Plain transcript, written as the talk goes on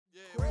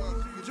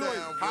Yo,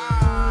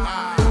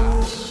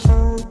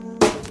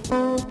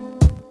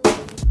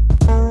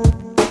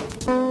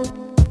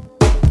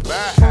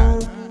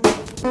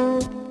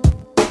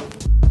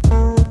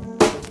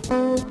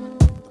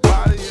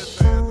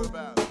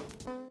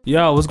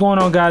 what's going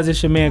on, guys?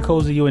 It's your man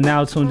Cozy. You are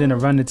now tuned in to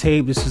Run the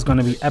Tape. This is going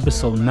to be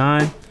episode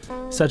 9.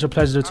 Such a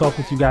pleasure to talk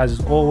with you guys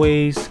as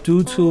always.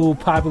 Due to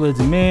popular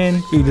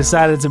demand, we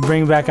decided to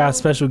bring back our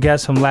special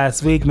guest from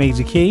last week,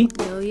 Major Key.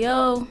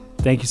 Yo.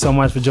 Thank you so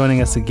much for joining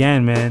us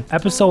again, man.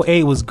 Episode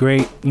 8 was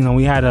great. You know,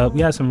 we had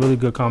some really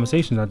good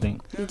conversations, I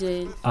think. We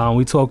did.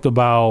 We talked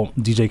about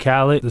DJ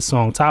Khaled, the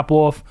song Top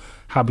Off,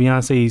 how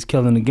Beyonce is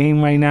killing the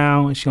game right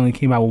now, and she only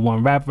came out with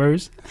one rap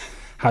verse,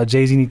 how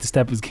Jay-Z needs to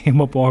step his game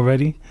up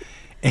already.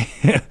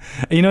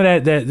 You know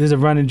that there's a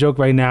running joke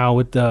right now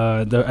with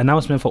the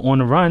announcement for On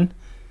the Run,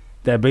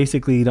 that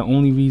basically the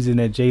only reason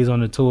that Jay's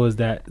on the tour is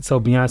that so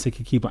Beyonce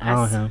could keep an eye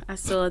on him. I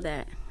saw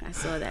that.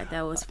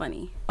 That was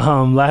funny.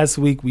 Last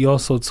week we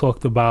also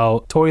talked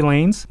about Tory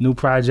Lanez new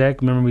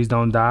project, Memories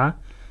Don't Die.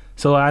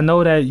 So I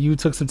know that you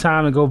took some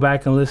time to go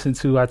back and listen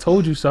to I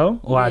Told You So,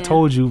 or yeah. I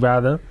Told You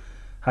rather.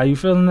 How you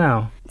feeling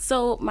now?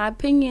 So my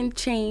opinion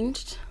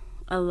changed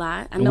a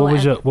lot. I know.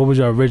 What was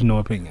your original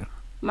opinion?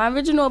 My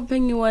original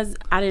opinion was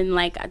I didn't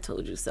like I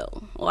Told You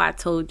So, or I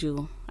Told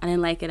You. I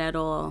didn't like it at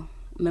all.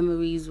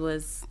 Memories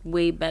was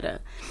way better.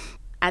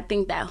 I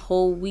think that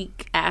whole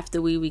week after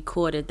we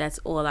recorded, that's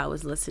all I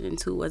was listening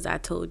to was I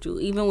Told You,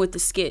 even with the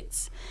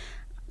skits.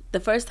 The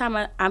first time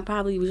I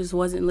probably just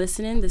wasn't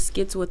listening. The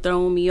skits were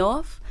throwing me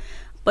off.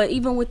 But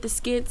even with the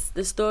skits,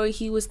 the story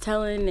he was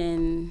telling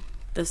and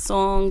the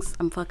songs,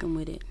 I'm fucking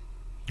with it.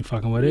 You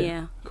fucking with it?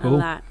 Yeah, cool.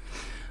 A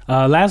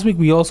lot. Last week,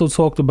 we also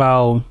talked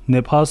about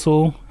Nip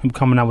Hussle, him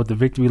coming out with the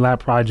Victory Lap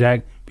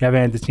project. If you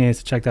haven't had the chance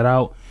to check that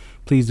out,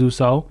 please do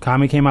so.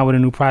 Common came out with a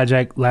new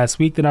project last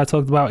week that I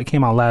talked about. It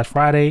came out last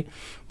Friday.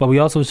 But we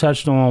also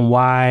touched on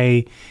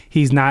why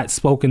he's not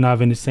spoken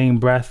of in the same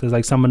breath as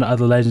like some of the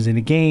other legends in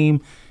the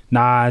game.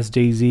 Nas,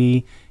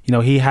 Jay-Z. You know,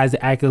 he has the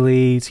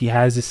accolades, he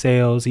has the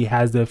sales, he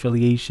has the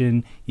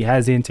affiliation, he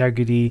has the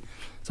integrity.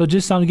 So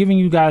just giving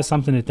you guys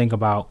something to think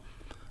about.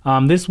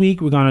 This week,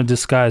 we're going to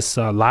discuss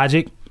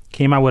Logic.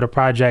 Came out with a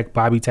project,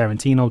 Bobby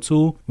Tarantino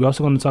too. We're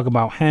also going to talk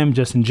about him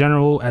just in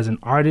general as an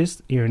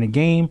artist here in the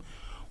game,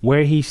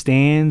 where he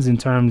stands in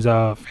terms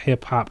of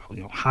hip hop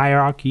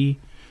hierarchy.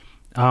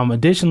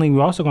 Additionally,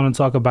 we're also going to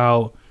talk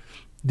about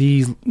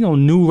these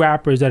new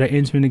rappers that are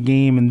entering the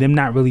game and them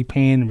not really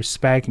paying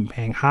respect and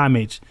paying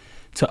homage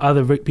to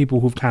other people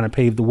who've kind of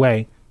paved the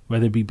way,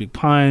 whether it be Big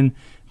Pun,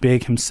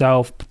 Big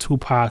himself,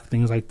 Tupac,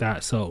 things like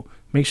that. So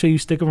make sure you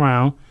stick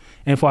around.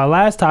 And for our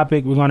last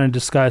topic, we're going to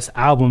discuss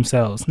album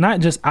sales.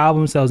 Not just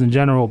album sales in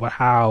general, but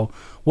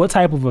what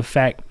type of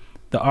effect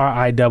the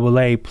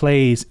RIAA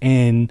plays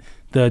in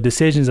the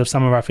decisions of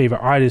some of our favorite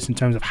artists in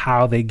terms of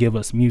how they give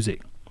us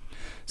music.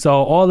 So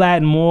all that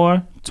and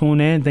more, tune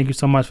in. Thank you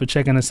so much for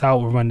checking us out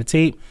with Run the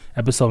Tape,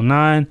 episode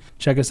 9.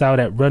 Check us out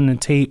at Run the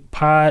Tape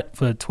Pod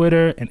for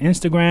Twitter and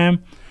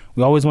Instagram.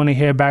 We always want to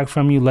hear back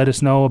from you. Let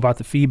us know about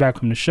the feedback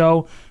from the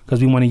show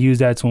because we want to use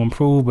that to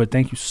improve. But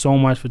thank you so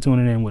much for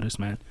tuning in with us,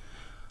 man.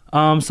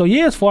 So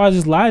yeah, as far as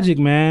this Logic,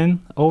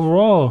 man,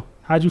 overall,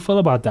 how'd you feel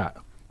about that?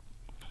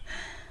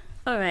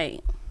 All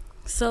right.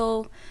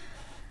 So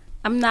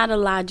I'm not a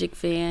Logic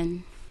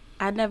fan.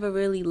 I never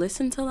really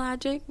listened to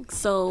Logic,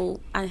 so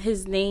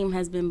his name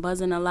has been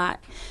buzzing a lot.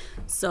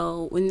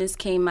 So when this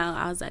came out,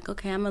 I was like,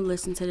 okay, I'm going to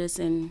listen to this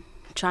and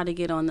try to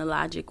get on the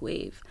Logic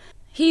wave.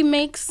 He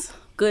makes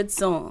good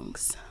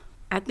songs.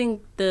 I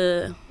think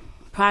the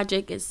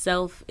project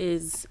itself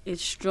is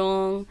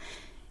strong.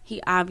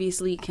 He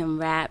obviously can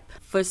rap.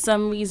 For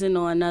some reason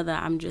or another,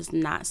 I'm just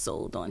not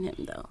sold on him,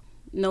 though.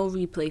 No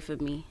replay for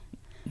me.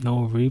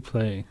 No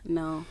replay.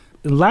 No.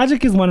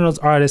 Logic is one of those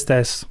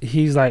artists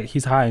he's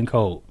hot and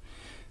cold.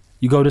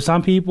 You go to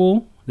some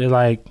people, they're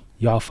like,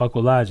 y'all fuck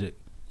with Logic.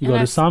 You go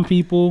to some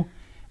people,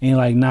 and you're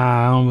like,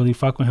 nah, I don't really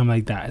fuck with him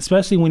like that.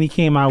 Especially when he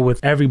came out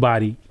with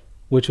Everybody,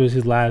 which was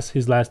his last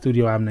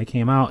studio album that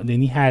came out. And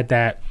then he had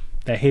that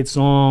hit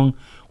song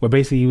where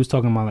basically he was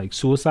talking about like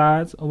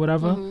suicides or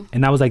whatever. Mm-hmm.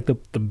 And that was like the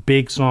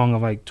big song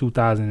of like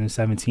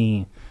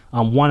 2017.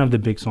 One of the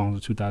big songs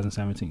of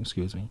 2017,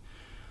 excuse me.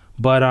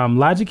 But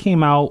Logic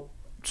came out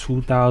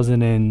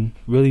 2000 and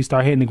really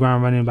started hitting the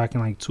ground running back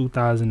in like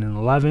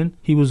 2011.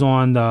 He was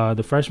on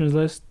the freshman's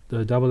list,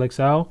 the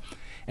XXL.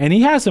 And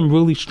he had some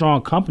really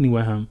strong company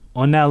with him.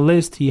 On that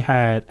list, he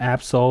had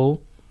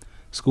Absol,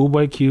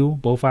 Schoolboy Q,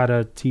 both out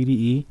of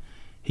TDE.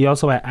 He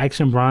also had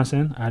Action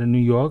Bronson out of New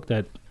York,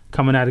 that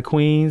coming out of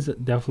Queens.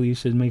 Definitely you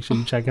should make sure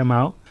you check him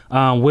out.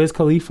 Wiz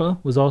Khalifa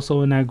was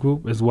also in that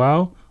group as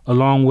well,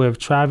 along with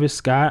Travis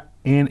Scott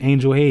and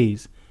Angel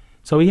Hayes.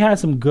 So he had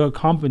some good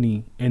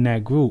company in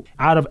that group.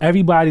 Out of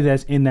everybody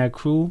that's in that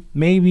crew,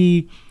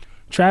 maybe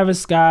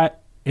Travis Scott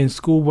and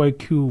Schoolboy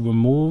Q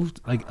removed,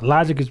 like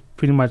Logic is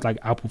pretty much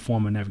like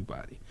outperforming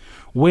everybody.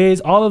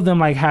 Wiz, all of them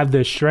like have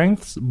their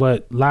strengths,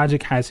 but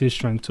Logic has his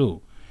strength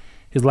too.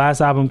 His last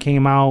album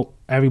came out,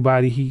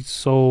 he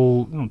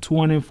sold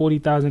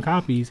 240,000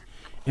 copies,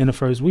 in the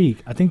first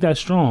week. I think that's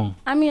strong.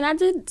 I mean, I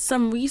did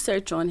some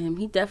research on him.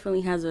 He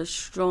definitely has a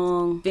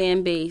strong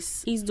fan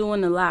base. He's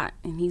doing a lot,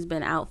 and he's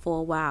been out for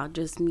a while,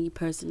 just me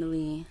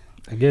personally.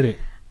 I get it.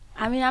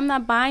 I mean, I'm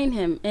not buying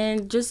him.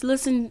 And just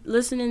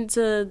listening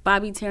to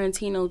Bobby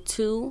Tarantino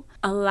too,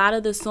 a lot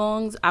of the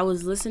songs I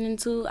was listening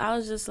to, I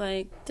was just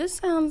like, this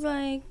sounds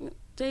like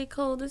J.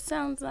 Cole, this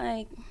sounds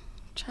like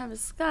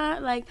Travis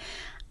Scott. Like,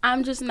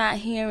 I'm just not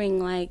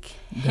hearing like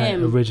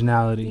him. That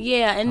originality.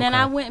 Yeah, and then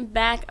I went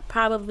back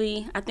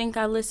I think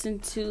I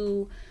listened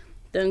to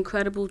The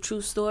Incredible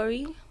True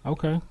Story.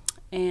 Okay.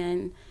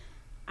 And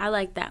I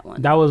like that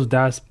one.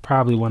 That's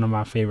probably one of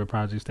my favorite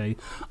projects.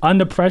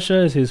 Under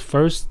Pressure is his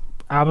first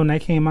album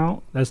that came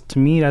out. To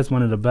me, that's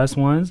one of the best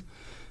ones.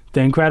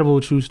 The Incredible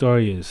True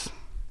Story is.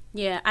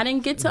 Yeah, I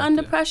didn't get to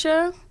Under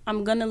Pressure.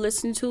 I'm gonna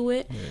listen to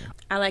it. Yeah.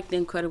 I like The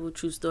Incredible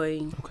True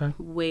Story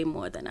way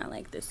more than I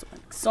like this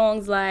one.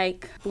 Songs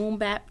like Boom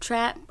Bap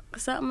Trap,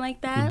 something like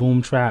that. The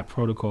Boom Trap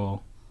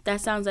Protocol. That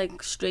sounds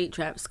like straight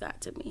Travis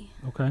Scott to me.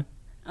 Okay.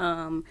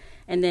 And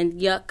then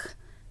Yuck.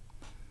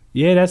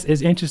 Yeah,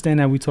 it's interesting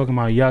that we're talking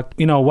about Yuck.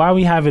 You know, while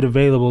we have it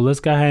available,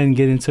 let's go ahead and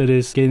get into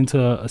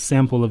a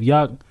sample of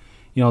Yuck.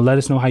 You know, let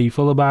us know how you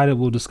feel about it.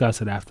 We'll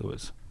discuss it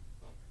afterwards.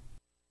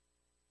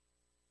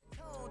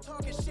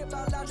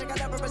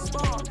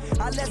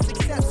 I let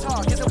success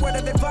talk is a word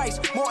of advice.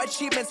 More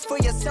achievements for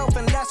yourself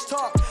and less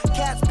talk.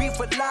 Cats beef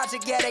with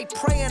logic, yeah, they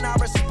praying I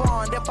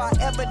respond. If I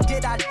ever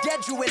did, I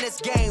dead you in this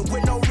game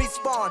with no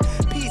respawn.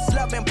 Peace,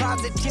 love, and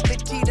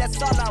positivity,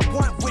 that's all I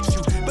want with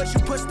you. But you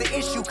push the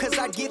issue, cause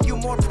I give you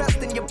more press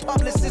than your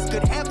publicist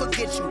could ever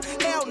get you.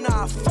 Hell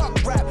nah,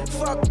 fuck rap,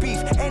 fuck beef.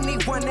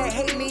 Anyone that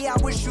hate me, I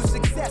wish you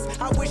success.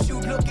 I wish you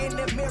look in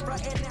the mirror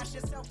and ask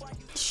yourself why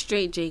you...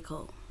 Straight J.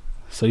 Cole.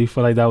 So you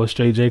feel like that was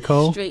straight J.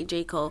 Cole? Straight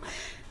J. Cole.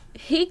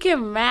 He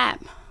can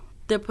rap.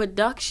 The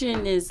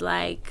production is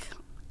like,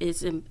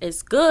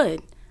 it's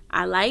good.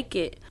 I like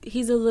it.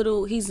 He's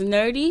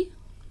nerdy.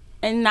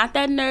 And not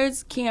that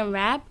nerds can't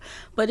rap,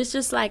 but it's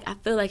just like, I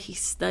feel like he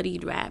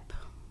studied rap.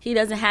 He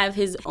doesn't have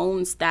his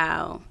own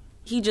style.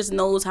 He just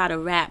knows how to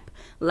rap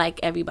like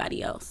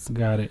everybody else.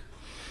 Got it.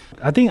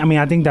 I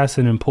think that's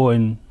an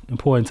important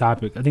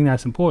topic. I think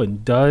that's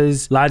important.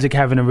 Does Logic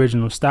have an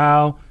original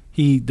style?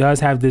 He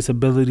does have this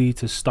ability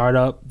to start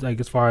up, like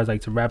as far as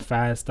like to rap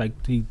fast, like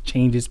he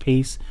changes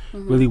pace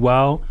really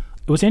well.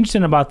 What's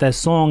interesting about that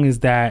song is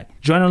that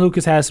Joyner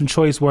Lucas had some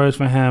choice words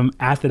for him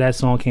after that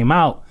song came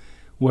out,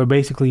 where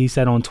basically he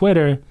said on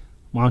Twitter,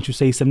 why don't you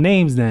say some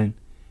names then?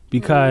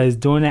 Because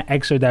during that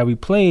excerpt that we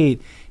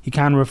played, he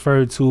kind of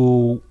referred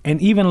to,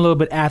 and even a little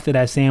bit after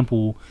that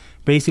sample,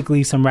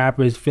 basically some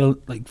rappers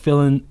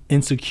feeling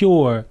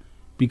insecure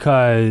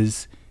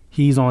because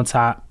he's on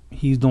top.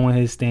 He's doing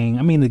his thing.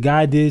 I mean, the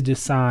guy did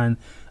just sign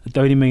a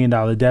 $30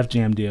 million Def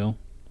Jam deal,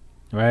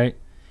 right?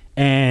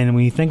 And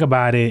when you think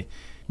about it,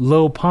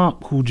 Lil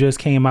Pump, who just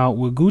came out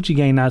with Gucci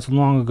Gang not too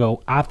long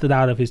ago, opted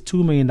out of his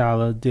 $2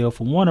 million deal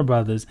for Warner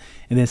Brothers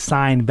and then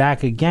signed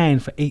back again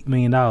for $8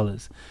 million.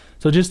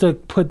 So just to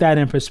put that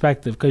in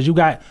perspective, because you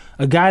got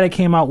a guy that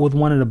came out with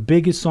one of the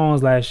biggest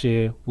songs last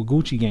year with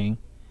Gucci Gang,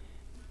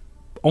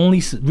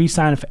 only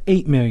re-signing for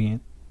 $8 million.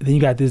 Then you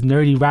got this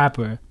nerdy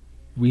rapper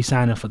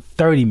re-signing for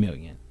 $30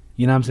 million.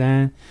 You know what I'm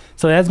saying?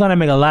 So that's going to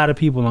make a lot of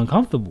people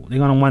uncomfortable. They're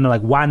going to wonder,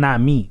 like, why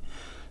not me?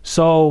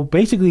 So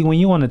basically, when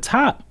you're on the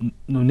top,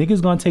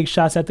 niggas going to take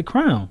shots at the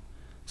crown.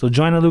 So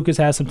Joyner Lucas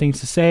has some things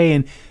to say.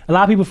 And a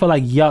lot of people feel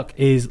like Yuck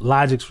is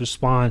Logic's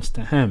response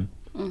to him.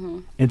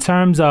 Mm-hmm. In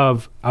terms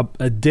of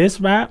a diss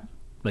rap,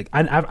 like,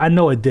 I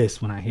know a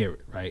diss when I hear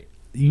it, right?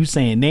 You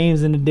saying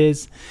names in the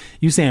diss.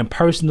 You saying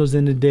personals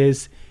in the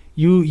diss.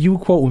 You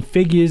quoting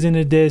figures in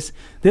the diss.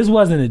 This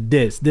wasn't a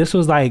diss. This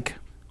was like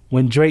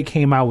when Drake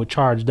came out with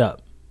Charged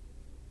Up.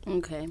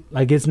 Okay.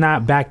 Like, it's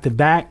not back to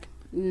back.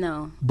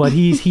 No. But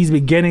he's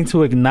beginning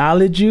to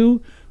acknowledge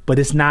you, but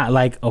it's not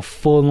like a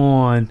full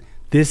on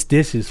this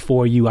is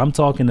for you. I'm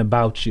talking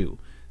about you.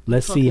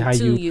 Let's see how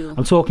you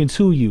I'm talking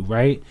to you,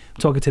 right?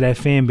 I'm talking to that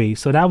fan base.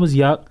 So that was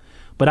Yuck.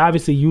 But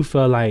obviously you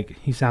feel like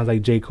he sounds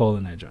like J. Cole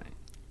in that joint.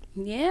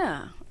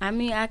 Yeah. I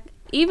mean,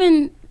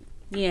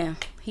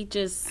 he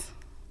just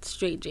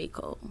straight J.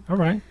 Cole. All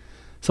right.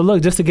 So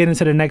look, just to get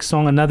into the next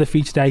song, another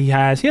feature that he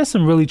has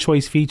some really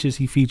choice features.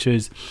 He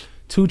features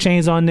 2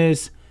 Chainz on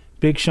this,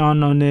 Big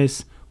Sean on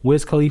this,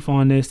 Wiz Khalifa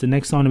on this. The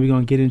next song that we're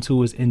going to get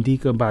into is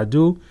Indica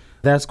Badu.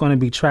 That's going to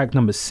be track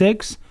number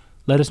 6.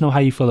 Let us know how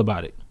you feel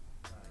about it.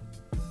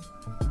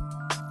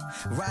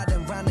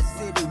 Riding around the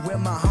city with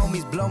my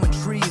homies blowing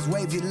trees,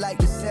 wavy like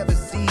the 7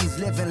 seas,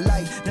 living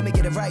life. Let me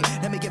get it right.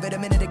 Let me give it a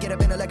minute to get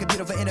up in it like a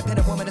beautiful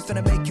independent woman that's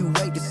gonna make you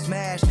wait to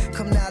smash.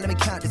 Come now, let me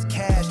count this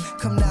cash.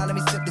 Come now, let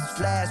me sip this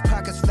flash.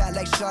 Pockets fat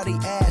like shorty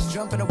ass.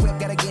 Jump in the whip,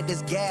 gotta get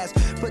this gas.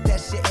 Put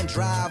that shit in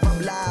drive.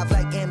 I'm live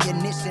like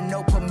ammunition,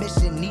 no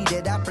permission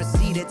needed. I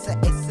proceeded to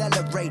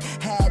accelerate.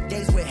 Had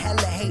days with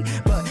hella hate,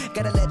 but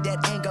gotta let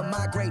that anger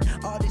migrate.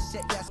 All this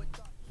shit that's...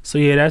 So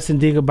yeah, that's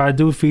Indica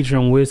Badu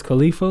featuring Wiz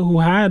Khalifa, who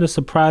had a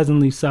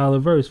surprisingly solid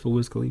verse for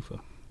Wiz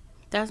Khalifa.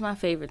 That's my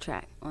favorite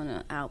track on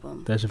the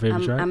album. That's your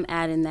favorite track? I'm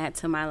adding that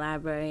to my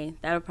library.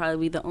 That'll probably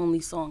be the only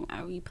song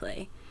I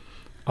replay.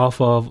 Off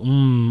of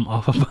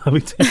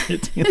Bobby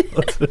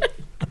Tarantino.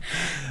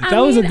 That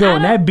was a good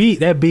one. That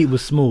beat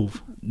was smooth.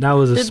 That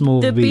was a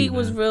smooth beat. The beat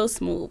was real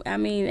smooth. I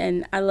mean,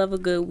 and I love a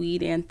good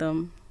weed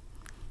anthem.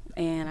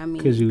 And I mean,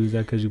 because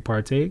you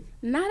partake?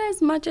 Not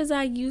as much as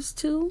I used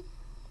to,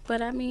 but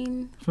I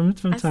mean, from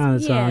time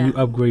to time, you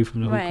upgrade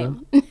from the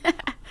hookah.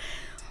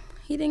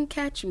 He didn't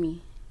catch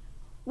me,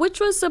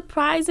 which was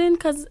surprising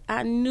because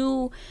I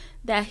knew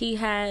that he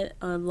had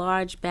a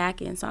large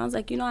back end. So I was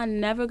like, I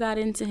never got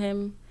into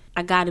him.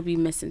 I got to be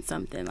missing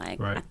something.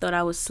 Like I thought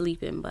I was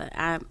sleeping, but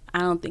I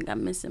don't think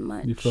I'm missing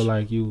much. You feel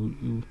like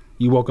you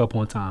woke up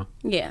on time.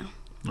 Yeah.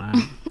 All right.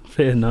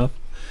 Fair enough.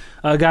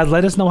 Guys,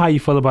 let us know how you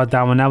feel about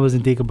that one. That was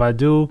Indika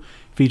Badu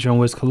featuring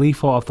Wiz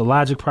Khalifa off the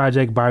Logic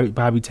Project,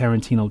 Bobby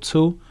Tarantino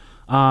 2.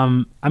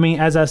 I mean,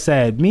 as I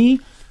said,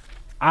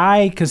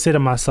 I consider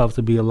myself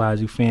to be a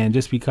Logic fan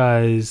just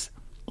because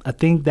I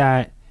think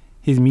that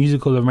his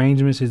musical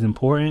arrangements is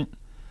important.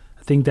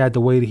 I think that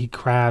the way that he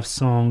crafts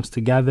songs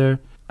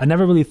together, I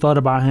never really thought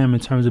about him in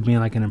terms of being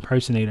like an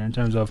impersonator, in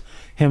terms of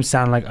him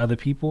sounding like other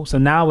people. So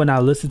now when I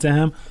listen to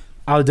him,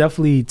 I'll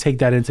definitely take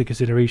that into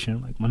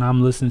consideration. Like when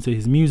I'm listening to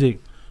his music,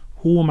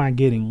 who am I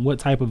getting? What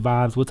type of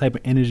vibes, what type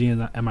of energy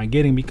am I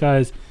getting?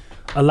 Because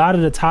a lot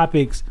of the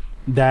topics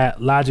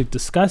that Logic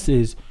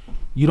discusses,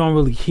 you don't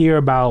really hear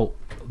about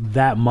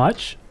that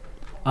much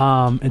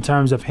in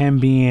terms of him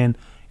being,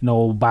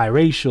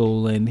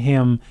 biracial and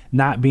him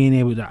not being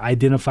able to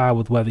identify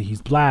with whether he's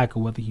black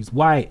or whether he's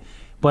white.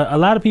 But a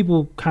lot of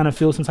people kind of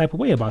feel some type of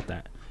way about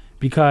that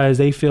because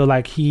they feel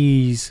like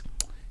he's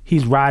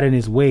riding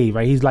his wave,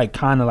 right? He's like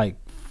kind of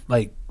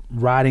like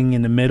riding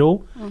in the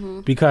middle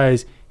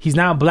because he's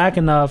not black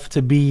enough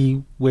to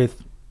be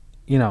with,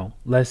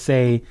 let's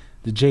say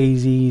the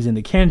Jay-Z's and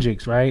the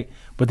Kendricks, right?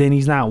 But then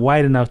he's not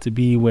white enough to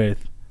be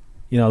with,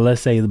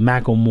 let's say the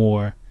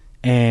Macklemore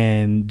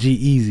and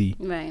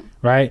G-Eazy.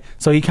 Right?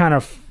 So he kind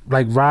of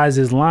like rides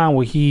his line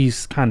where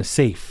he's kind of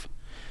safe.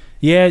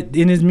 Yeah,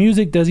 in his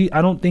music, does he?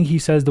 I don't think he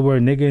says the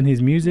word nigga in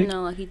his music.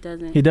 No, he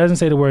doesn't. He doesn't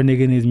say the word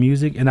nigga in his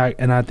music, and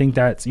I think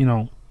that's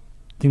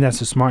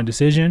that's a smart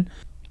decision.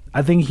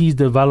 I think he's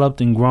developed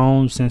and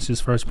grown since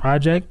his first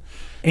project.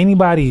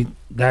 Anybody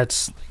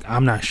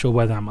I'm not sure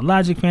whether I'm a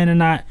Logic fan or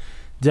not,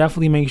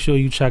 definitely make sure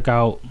you check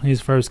out his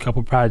first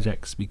couple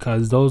projects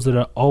because those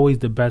are always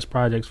the best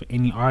projects for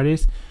any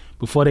artist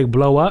before they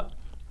blow up.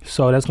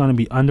 So that's going to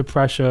be Under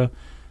Pressure,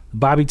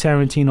 Bobby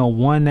Tarantino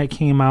 1 that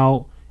came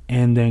out,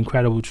 and The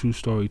Incredible True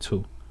Story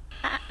 2.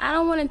 I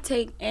don't want to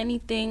take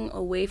anything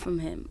away from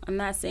him. I'm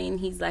not saying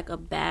he's like a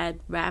bad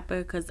rapper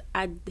because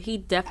he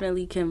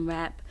definitely can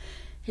rap.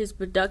 His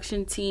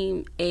production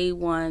team,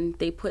 A1,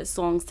 they put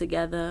songs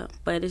together,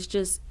 but it's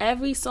just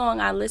every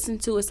song I listen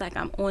to, it's like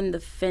I'm on the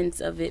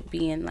fence of it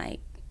being like,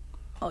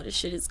 oh, this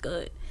shit is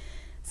good.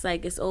 It's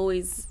like it's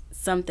always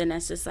something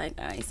that's just like,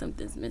 all right,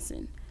 something's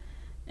missing.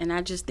 And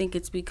I just think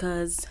it's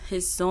because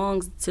his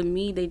songs, to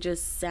me, they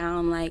just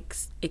sound like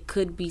it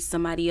could be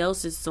somebody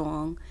else's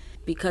song.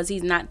 Because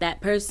he's not that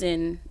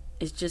person,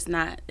 it's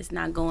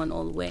not going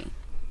all the way.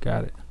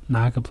 Got it. No,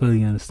 I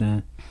completely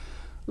understand.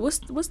 What's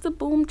the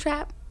Boom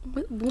Trap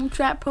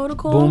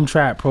Protocol? Boom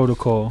Trap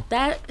Protocol.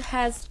 That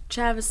has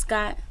Travis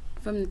Scott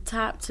from the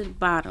top to the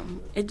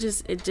bottom. It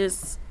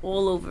just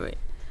all over it.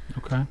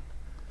 Okay.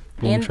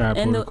 Boom Trap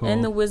Protocol.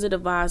 And the Wizard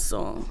of Oz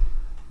song.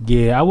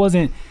 Yeah, I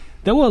wasn't.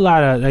 There were a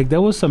lot of there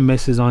was some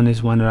misses on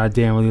this one that I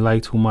didn't really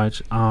like too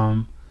much.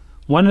 One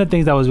of the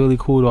things that was really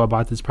cool though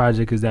about this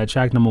project is that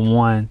track number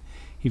 1,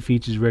 he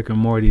features Rick and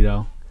Morty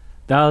though.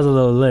 That was a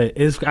little lit.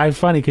 It's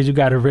funny because you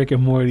got a Rick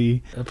and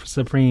Morty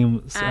Supreme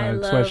sweatshirt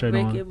on.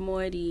 I love Rick and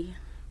Morty.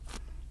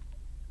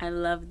 I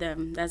love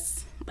them.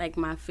 That's like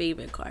my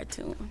favorite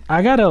cartoon.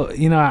 I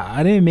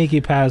didn't make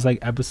it past like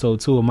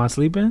episode 2. Am I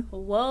sleeping?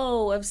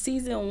 Whoa, of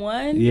season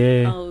 1?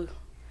 Yeah. Oh,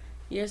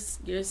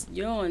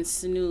 you're on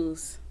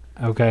snooze.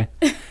 Okay,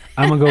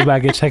 I'm gonna go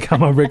back and check out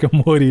my Rick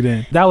and Morty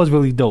then. That was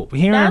really dope.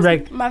 One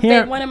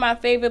of my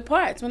favorite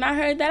parts. When I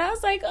heard that, I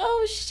was like,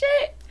 oh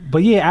shit.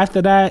 But yeah,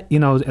 after that,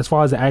 as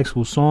far as the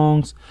actual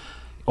songs,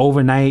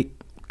 Overnight,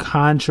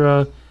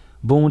 Contra,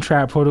 Boom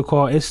Trap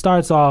Protocol, it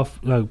starts off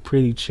like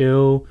pretty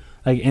chill,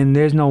 and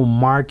there's no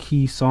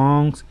marquee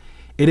songs.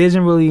 It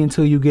isn't really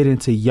until you get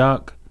into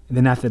Yuck. And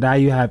then after that,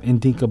 you have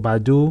Indika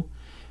Badu.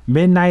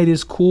 Midnight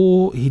is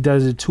cool. He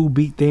does a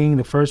 2-beat thing.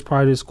 The first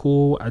part is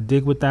cool. I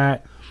dig with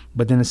that.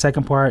 But then the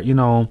second part, he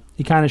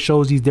kind of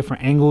shows these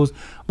different angles.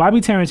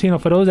 Bobby Tarantino,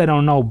 for those that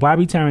don't know,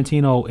 Bobby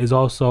Tarantino is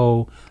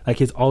also like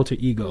his alter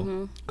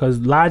ego. Because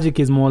Logic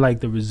is more like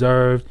the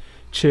reserved,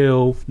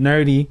 chill,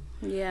 nerdy.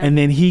 Yeah. And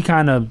then he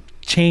kind of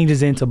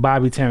changes into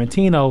Bobby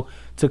Tarantino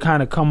to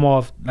kind of come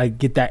off, like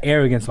get that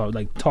arrogance off,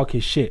 like talk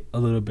his shit a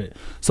little bit.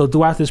 So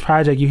throughout this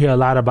project, you hear a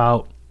lot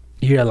about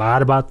the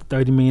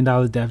 $30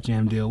 million Def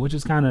Jam deal, which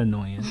is kind of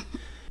annoying.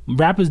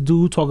 Rappers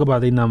do talk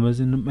about their numbers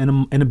and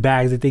the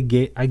bags that they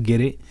get. I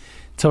get it.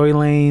 Tory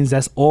Lanez,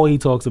 that's all he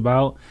talks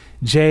about.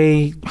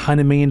 Jay,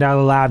 $100 million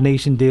Live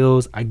Nation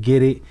deals. I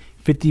get it.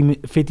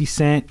 50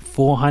 Cent,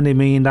 $400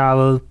 million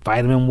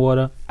vitamin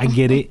water. I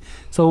get it.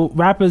 So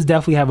rappers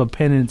definitely have a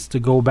penance to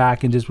go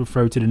back and just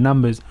refer to the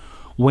numbers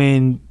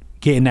when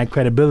getting that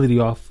credibility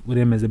off with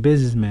him as a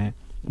businessman.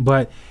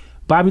 But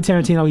Bobby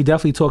Tarantino, he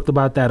definitely talked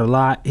about that a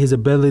lot. His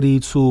ability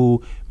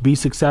to be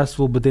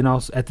successful, but then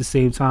also at the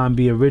same time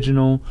be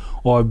original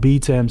or be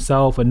to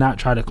himself and not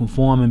try to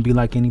conform and be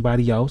like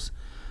anybody else.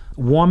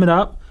 Warm It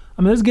Up.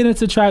 I mean, let's get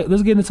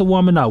into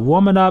Warming Up.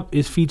 Warming Up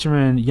is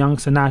featuring Young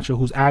Sinatra,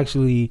 who's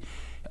actually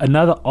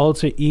another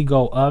alter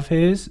ego of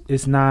his.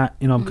 It's not,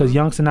 because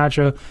Young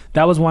Sinatra,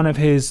 that was one of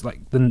his,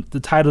 like, the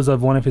titles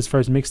of one of his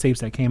first mixtapes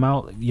that came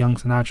out, like Young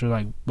Sinatra,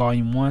 like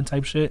Volume 1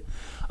 type shit.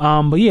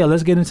 But yeah,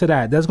 let's get into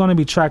that. That's going to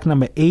be track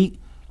number 8,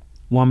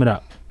 Warm It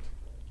Up.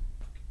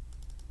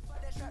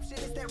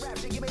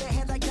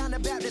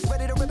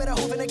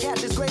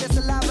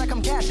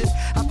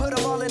 I put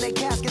them all in their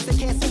caskets, they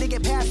can't seem to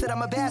get past it.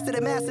 I'm a bastard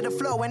and master the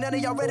flow, and none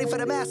of y'all ready for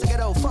the massacre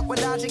though. Fuck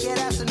with logic, get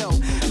asked to know.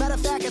 Matter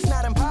of fact, it's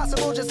not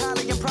impossible, just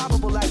highly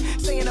improbable. Like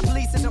saying the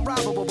police isn't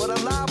robbable, but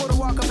I'm liable to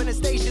walk up in the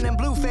station in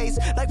blue face.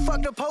 Like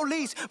fuck the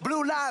police,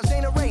 blue lives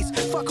ain't a race.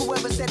 Fuck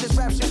whoever said this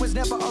rap shit was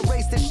never a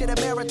race. This shit a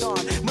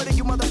marathon. Murder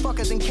you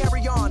motherfuckers and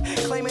carry on.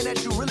 Claiming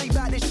that you really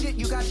about this shit,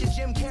 you got your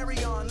Jim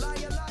Carrey on.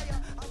 Liar,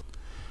 liar.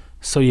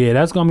 So yeah,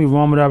 that's gonna be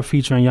Warm It Up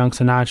featuring Young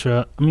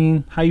Sinatra. I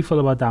mean, how you feel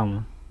about that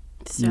one?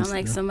 Sound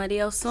like somebody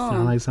else's song.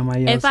 Sound like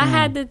somebody else's If I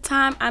had the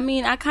time, I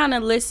mean, I kind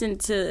of listened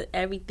to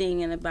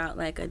everything in about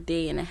like a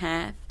day and a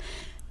half.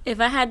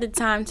 If I had the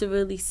time to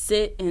really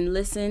sit and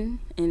listen,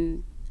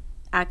 and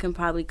I can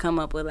probably come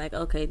up with like,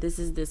 okay, this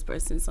is this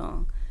person's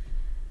song.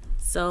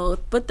 So,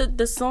 but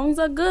the songs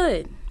are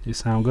good. They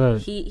sound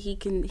good. He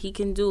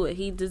can do it.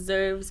 He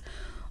deserves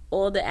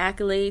all the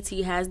accolades.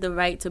 He has the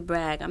right to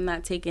brag. I'm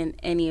not taking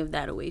any of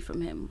that away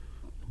from him.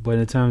 But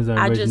in terms of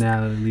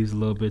originality, it leaves a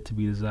little bit to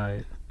be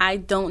desired. I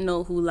don't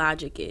know who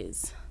Logic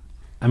is.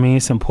 I mean,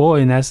 it's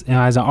important. That's,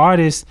 as an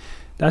artist,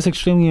 that's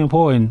extremely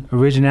important.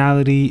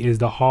 Originality is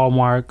the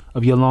hallmark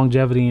of your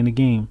longevity in the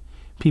game.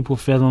 People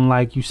feeling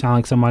like you sound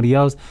like somebody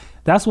else.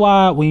 That's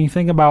why when you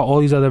think about all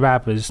these other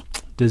rappers,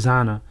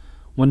 Designer,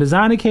 when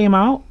Designer came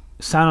out,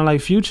 sounding like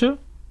Future,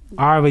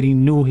 I already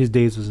knew his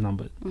days was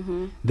numbered.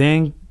 Mm-hmm.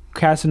 Then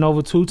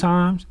Casanova 2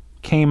 Times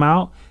came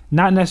out,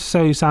 not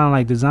necessarily sounding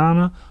like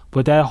Designer,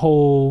 but that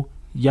whole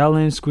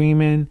yelling,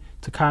 screaming,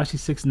 Tekashi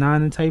 6ix9ine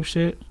and type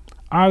shit,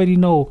 I already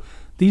know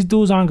these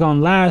dudes aren't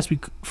gonna last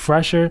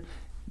fresher.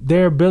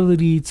 Their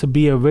ability to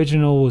be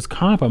original is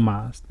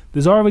compromised.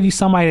 There's already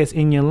somebody that's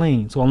in your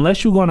lane. So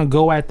unless you're gonna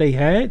go at their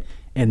head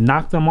and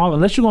knock them off,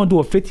 unless you're gonna do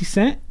a 50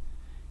 Cent,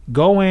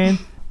 go in,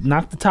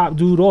 knock the top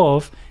dude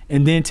off,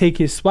 and then take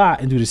his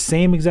spot and do the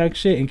same exact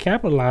shit and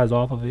capitalize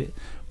off of it,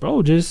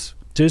 bro. Just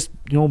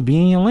be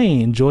in your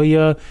lane. Enjoy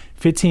your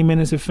 15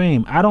 minutes of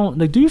fame. I don't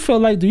like. Do you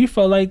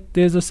feel like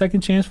there's a second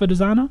chance for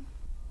Designer?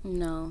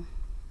 No.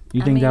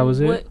 You think that was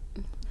it?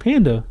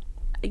 Panda.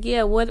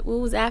 Yeah, what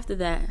was after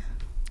that?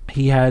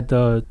 He had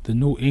the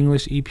new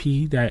English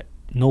EP that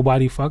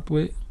nobody fucked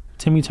with.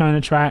 Timmy Turner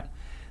track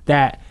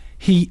that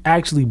he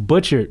actually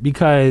butchered,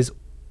 because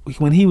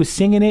when he was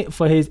singing it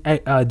for his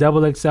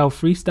Double XL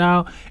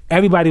freestyle,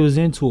 everybody was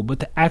into it.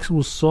 But the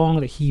actual song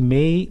that he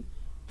made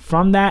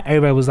from that,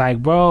 everybody was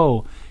like,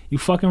 bro, you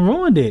fucking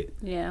ruined it.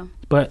 Yeah.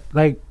 But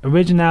like,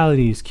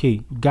 originality is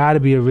key. You gotta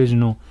be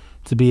original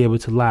to be able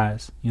to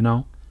last,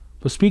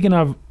 But speaking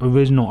of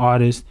original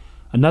artists,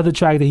 another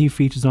track that he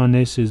features on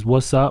this is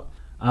What's Up.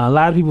 A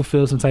lot of people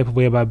feel some type of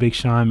way about Big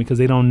Sean because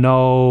they don't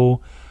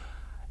know,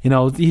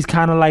 he's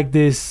kind of like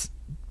this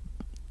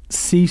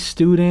C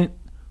student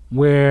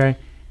where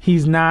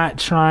he's not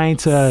trying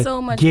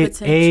to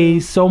get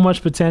A's, so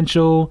much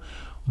potential,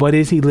 but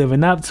is he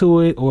living up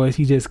to it, or is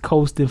he just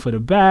coasting for the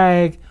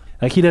bag?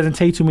 Like, he doesn't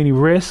take too many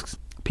risks.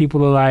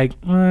 People are like,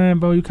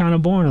 bro, you kind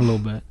of boring a little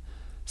bit.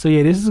 So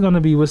yeah, this is going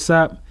to be What's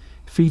Up,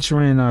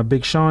 featuring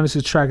Big Sean. This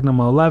is track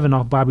number 11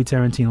 off Bobby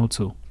Tarantino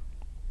 2.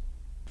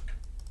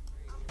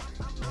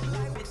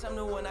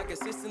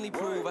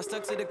 I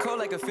stuck to the code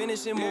like a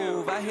finishing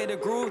move. I hit a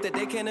groove that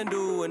they can't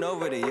undo, and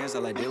over the years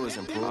all I did was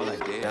improve.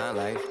 Down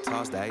life,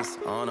 toss dice,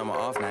 on my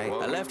off night.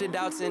 I left the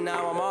doubts and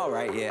now I'm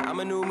alright, yeah. I'm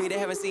a new me, they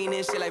haven't seen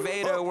this shit like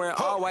Vader. Wearing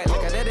all white,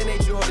 like I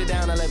detonate you, hold it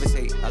down, I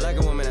levitate. I like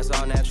a woman that's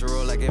all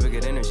natural, like give her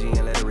good energy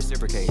and let it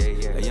reciprocate.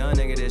 A young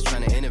nigga that's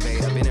trying to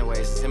innovate. I've been in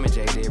ways since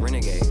imitated,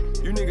 renegade.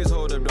 You niggas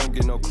hold up, don't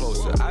get no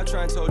closer. I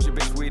try and told you,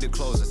 bitch, we the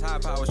closest. High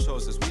powers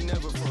chose us, we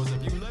never froze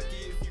up. You lucky.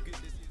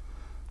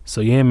 So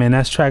yeah, man,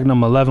 that's track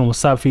number 11.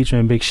 What's Up,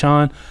 featuring Big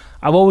Sean.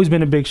 I've always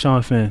been a Big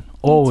Sean fan,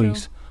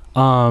 always.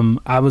 I've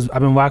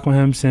been rocking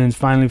with him since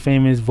Finally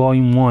Famous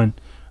Volume 1,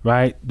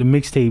 right? The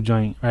mixtape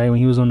joint, right? When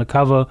he was on the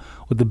cover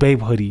with the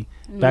Babe hoodie,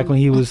 back when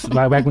he was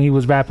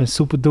rapping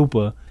Super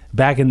Duper.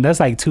 That's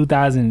like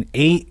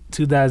 2008,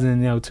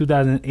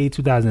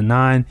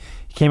 2009.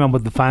 He came up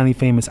with the Finally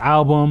Famous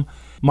album,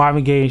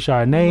 Marvin Gaye and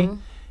Chardonnay.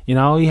 He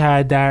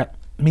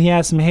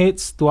had some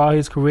hits throughout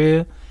his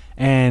career.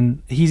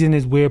 And he's in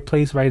this weird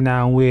place right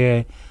now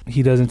where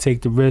he doesn't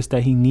take the risk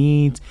that he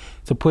needs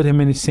to put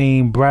him in the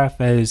same breath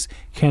as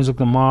Kendrick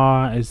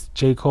Lamar, as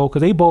J. Cole,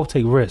 because they both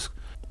take risks.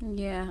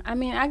 Yeah, I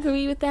mean, I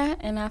agree with that,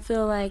 and I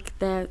feel like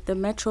that the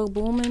Metro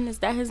Boomin, is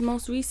that his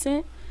most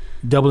recent?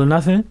 Double or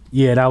Nothing?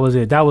 Yeah, that was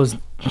it. That was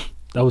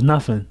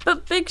nothing.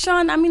 But Big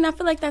Sean, I mean, I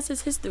feel like that's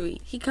his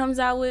history. He comes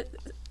out with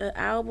an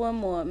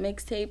album or a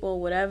mixtape or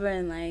whatever,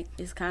 and like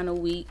it's kind of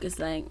weak. It's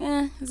like,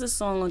 it's a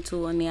song or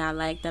two on there I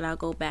like that I'll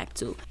go back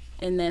to.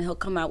 And then he'll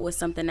come out with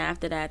something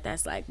after that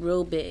that's like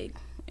real big.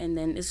 And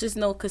then it's just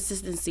no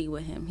consistency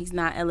with him. He's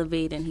not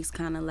elevating. He's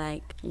kind of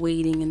like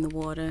wading in the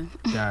water.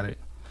 Got it.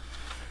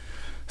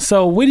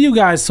 So what do you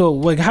guys,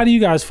 how do you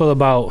guys feel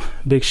about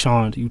Big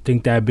Sean? Do you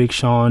think that Big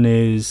Sean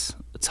is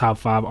a top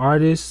 5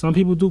 artist? Some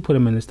people do put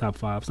him in his top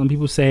 5. Some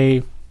people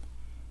say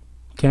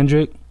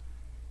Kendrick,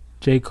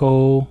 J.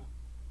 Cole,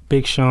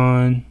 Big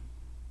Sean.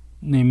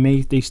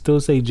 They still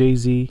say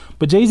Jay-Z,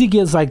 but Jay-Z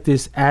gets like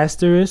this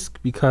asterisk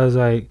because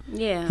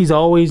he's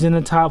always in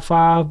the top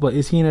 5. But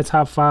is he in the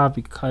top 5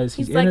 because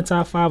he's in the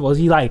top 5, or is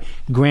he like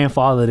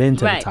grandfathered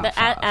into the top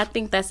 5? I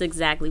think that's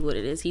exactly what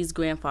it is. He's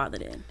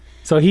grandfathered in.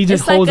 So he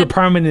just holds a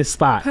permanent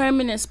spot.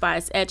 Permanent spot.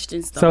 It's etched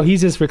in stone. So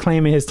he's just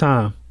reclaiming his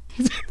time.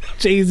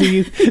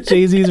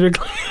 Jay-Z's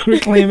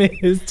reclaiming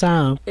his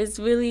time. It's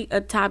really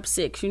a top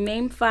 6. You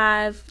name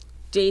 5.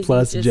 Jay-Z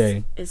plus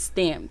Jay is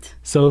stamped.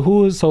 So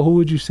who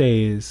would you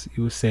say is?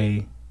 You would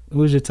say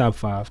who's your top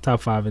 5?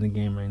 Top 5 in the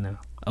game right now.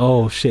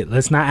 Oh shit!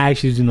 Let's not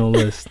actually do no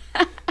list.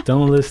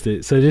 Don't list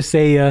it. So just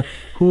say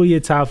who are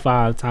your top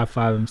 5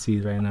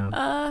 MCs right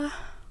now?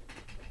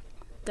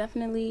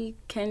 Definitely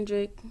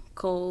Kendrick,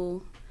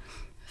 Cole,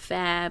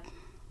 Fab.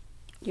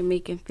 You're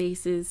making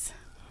faces.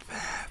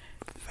 Fab.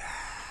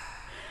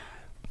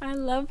 I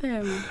love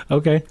him.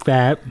 Okay,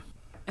 Fab.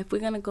 If we're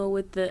gonna go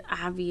with the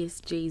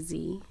obvious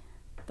Jay-Z.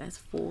 That's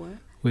 4.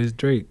 Where's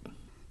Drake?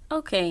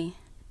 Okay.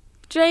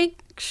 Drake,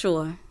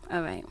 sure.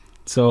 All right.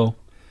 So,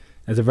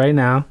 as of right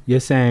now, you're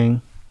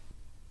saying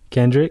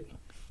Kendrick,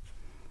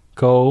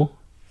 Cole,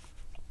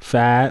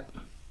 Fab,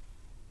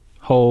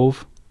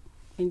 Hove,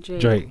 and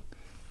Drake.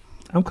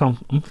 I'm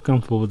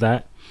comfortable with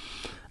that.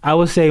 I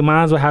would say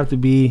mine would have to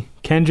be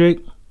Kendrick,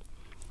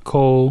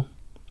 Cole.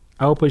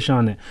 I would put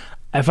Sean in.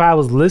 If I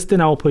was listing,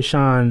 I would put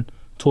Sean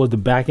towards the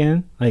back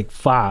end, like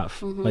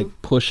 5, like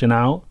pushing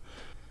out.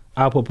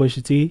 I'll put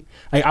Pusha T.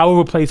 Like I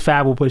will replace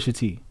Fab with Pusha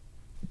T.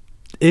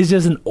 It's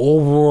just an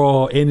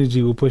overall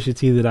energy with Pusha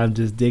T that I'm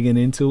just digging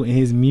into, and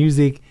his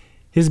music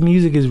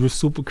is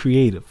super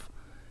creative,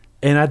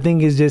 and I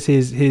think it's just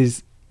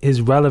his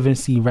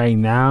relevancy right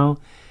now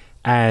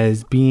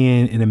as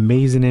being an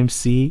amazing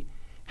MC.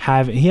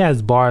 He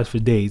has bars for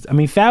days. I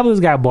mean, Fabulous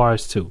got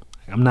bars too.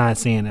 I'm not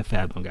saying that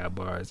Fab don't got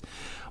bars.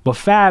 But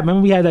Fab,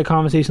 remember we had that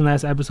conversation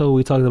last episode where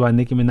we talked about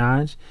Nicki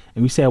Minaj,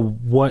 and we said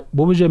what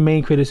was your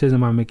main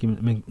criticism on Nicki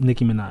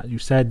Minaj? You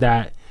said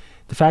that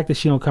the fact that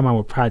she don't come out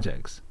with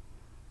projects.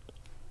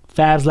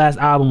 Fab's last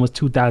album was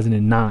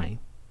 2009.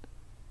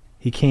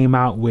 He came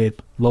out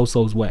with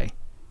Loso's Way.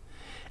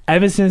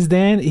 Ever since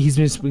then,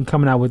 he's been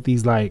coming out with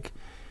these like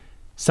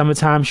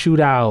Summertime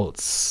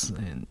Shootouts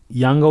and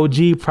Young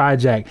OG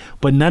project,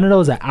 but none of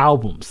those are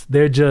albums.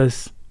 They're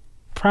just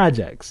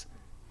projects.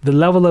 The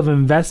level of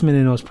investment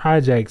in those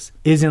projects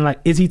isn't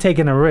like, is he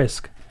taking a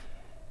risk?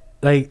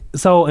 Like,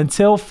 so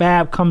until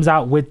Fab comes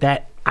out with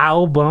that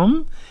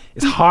album,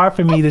 it's hard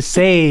for me to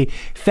say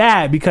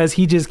Fab because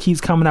he just keeps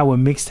coming out with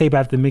mixtape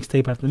after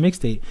mixtape after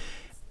mixtape.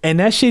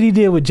 And that shit he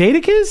did with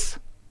Jadakiss,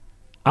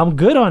 I'm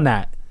good on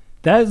that.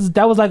 That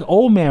was like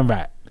old man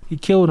rap. He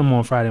killed him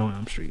on Friday on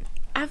Elm Street.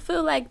 I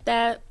feel like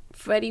that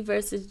Freddie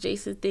versus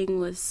Jason thing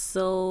was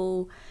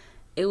so...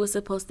 It was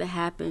supposed to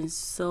happen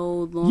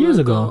so long years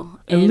ago.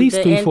 At least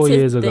 3-4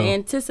 years ago. The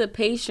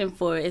anticipation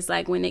for it is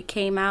like when it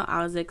came out,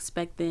 I was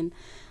expecting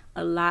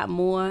a lot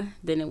more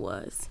than it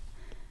was.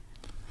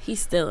 He's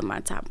still in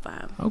my top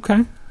 5.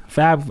 Okay.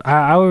 Fab,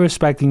 I would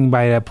respect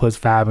anybody that puts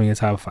Fab in your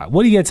top 5.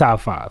 What are your top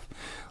 5?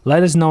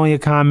 Let us know in your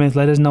comments.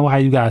 Let us know how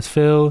you guys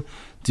feel.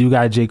 Do you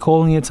got J.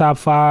 Cole in your top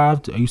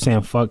 5? Are you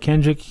saying fuck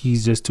Kendrick?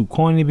 He's just too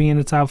corny to be in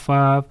the top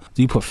 5.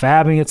 Do you put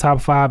Fab in your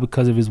top 5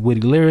 because of his witty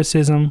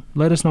lyricism?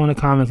 Let us know in the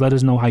comments. Let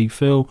us know how you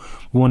feel.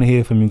 We want to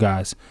hear from you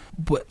guys.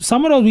 But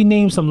some of those, we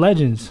named some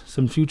legends,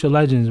 some future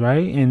legends,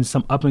 right? And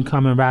some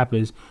up-and-coming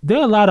rappers. There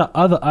are a lot of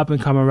other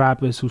up-and-coming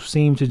rappers who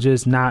seem to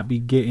just not be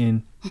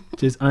getting...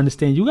 Just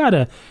understand, you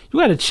gotta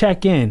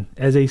check in,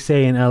 as they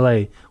say in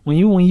LA. When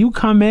you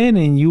come in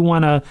and you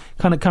wanna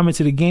kind of come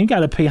into the game, you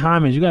gotta pay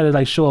homage. You gotta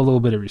like show a little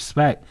bit of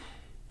respect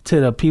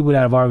to the people that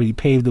have already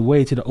paved the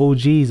way, to the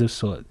OGs of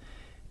sort.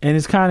 And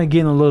it's kind of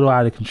getting a little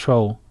out of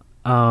control.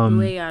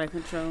 Way out of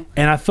control.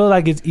 And I feel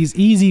like it's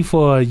easy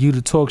for you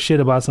to talk shit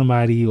about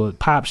somebody or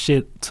pop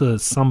shit to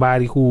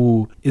somebody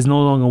who is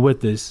no longer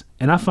with us.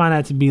 And I find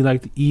that to be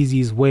like the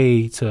easiest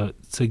way to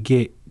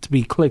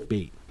be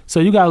clickbait. So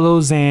you got Lil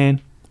Xan,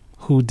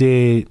 who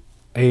did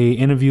a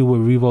interview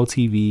with Revo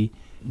TV.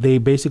 They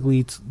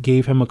basically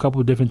gave him a couple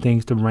of different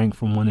things to rank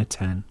from 1 to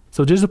 10.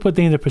 So just to put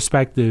things in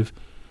perspective,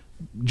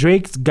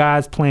 Drake's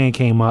God's Plan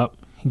came up.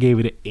 he gave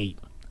it an 8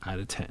 out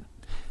of 10.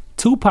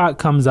 Tupac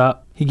comes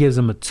up, he gives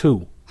him a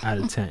 2 out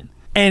of 10.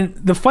 And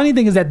the funny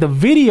thing is that the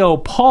video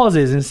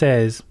pauses and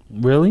says,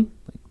 really?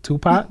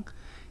 Tupac?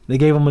 They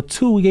gave him a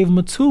 2, we gave him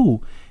a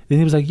 2. Then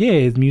he was like, yeah,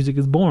 his music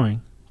is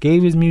boring.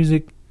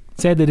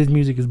 Said that his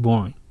music is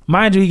boring.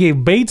 Mind you, he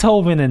gave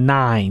Beethoven a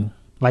 9,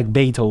 like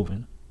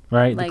Beethoven,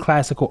 right? Like, the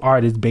classical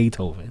artist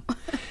Beethoven.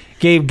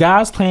 Gave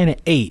God's Plan an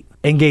 8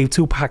 and gave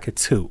Tupac a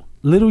 2.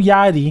 Lil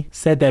Yachty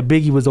said that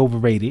Biggie was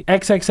overrated.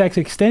 XXX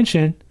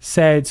Extension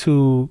said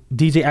to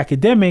DJ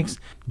Academics,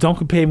 don't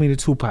compare me to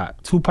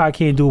Tupac. Tupac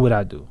can't do what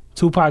I do.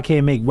 Tupac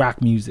can't make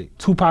rock music.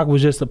 Tupac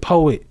was just a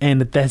poet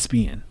and a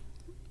thespian.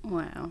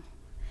 Wow.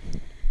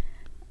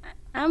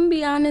 I'm gonna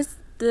be honest,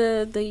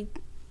 the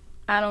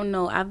I don't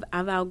know.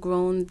 I've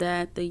outgrown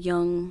that the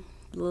young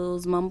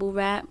Lil's mumble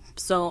rap,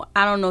 so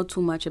I don't know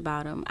too much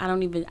about him.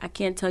 I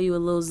can't tell you a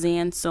Lil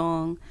Xan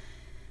song.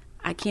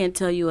 I can't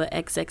tell you a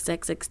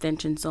XXX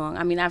Extension song.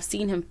 I mean, I've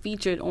seen him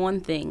featured on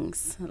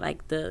things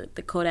like the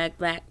Kodak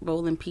Black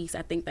Roll in Peace.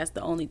 I think that's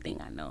the only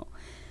thing I know.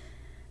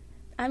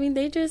 I mean,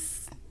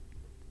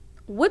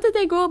 what did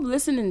they grow up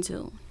listening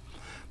to?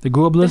 They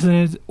grew up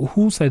listening to,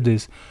 who said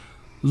this?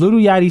 Lil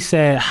Yachty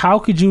said, how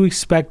could you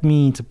expect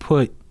me to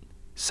put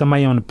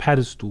somebody on a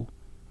pedestal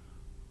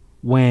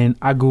when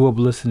I grew up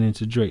listening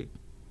to Drake?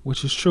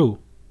 Which is true.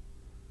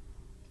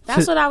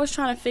 That's what I was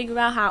trying to figure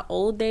out, how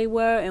old they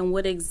were and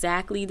what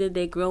exactly did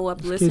they grow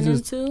up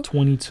listening to.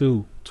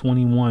 22,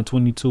 21,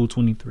 22,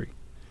 23.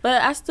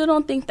 But I still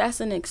don't think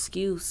that's an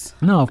excuse.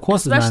 No, of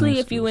course it's not an excuse. Especially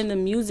if you're in the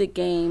music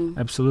game.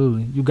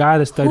 Absolutely. You got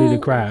to study the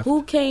craft.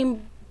 Who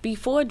came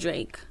before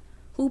Drake?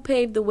 Who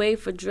paved the way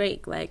for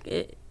Drake?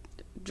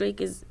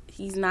 Drake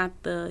he's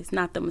not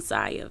the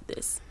messiah of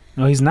this.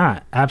 No, he's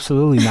not.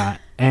 Absolutely not.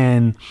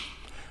 And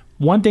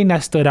one thing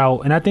that stood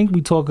out, and I think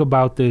we talked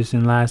about this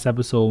in last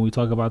episode, we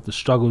talk about the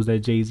struggles that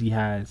Jay-Z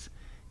has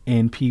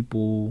and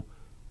people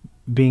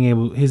being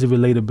able, his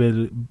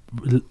relatability.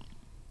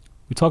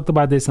 We talked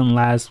about this in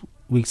last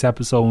week's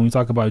episode when we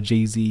talked about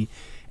Jay-Z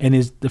and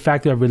the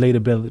factor of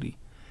relatability,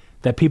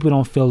 that people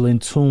don't feel in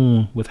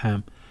tune with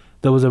him.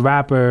 There was a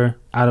rapper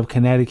out of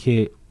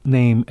Connecticut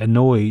named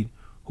Annoyed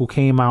who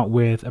came out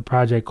with a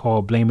project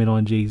called Blame It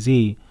on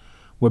Jay-Z,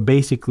 where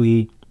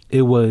basically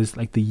it was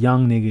like the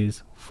young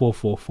niggas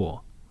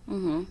 444.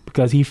 Mm-hmm.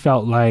 Because he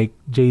felt like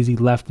Jay-Z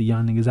left the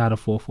young niggas out of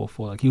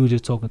 444. Like he was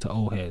just talking to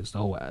old heads the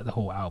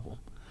whole album.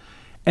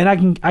 And I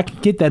can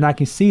get that and I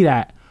can see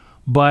that,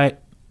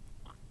 but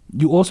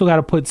you also got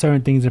to put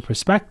certain things in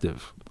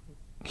perspective.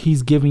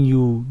 He's giving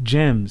you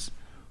gems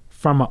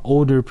from an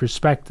older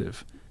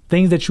perspective,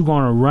 things that you're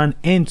going to run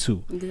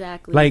into.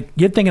 Exactly. Like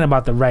you're thinking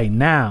about the right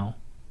now.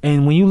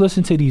 And when you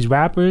listen to these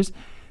rappers,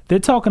 they're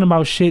talking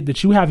about shit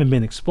that you haven't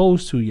been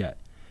exposed to yet.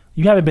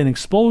 You haven't been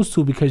exposed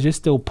to because you're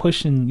still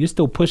pushing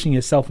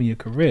yourself in your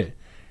career.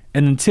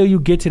 And until you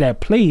get to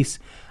that place,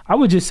 I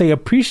would just say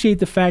appreciate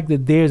the fact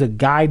that there's a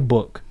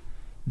guidebook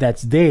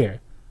that's there.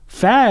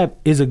 Fab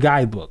is a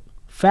guidebook.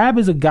 Fab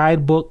is a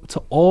guidebook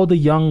to all the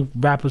young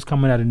rappers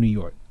coming out of New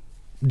York.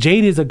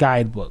 Jade is a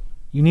guidebook.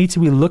 You need to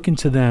be looking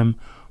to them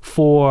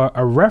for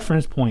a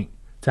reference point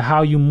to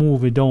how you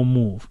move and don't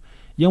move.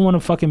 You don't want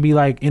to fucking be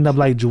like, end up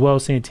like Joel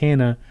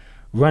Santana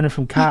running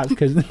from cops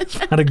because it's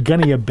not a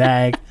gun in your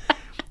bag.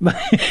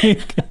 Like, you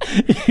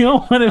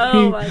don't want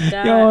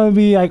to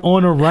be like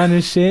on a run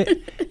and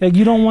shit. Like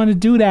you don't want to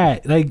do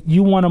that. Like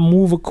you want to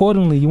move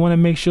accordingly. You want to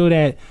make sure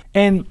that,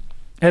 and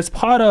as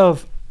part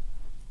of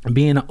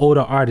being an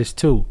older artist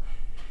too,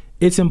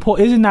 it's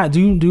important. Is it not?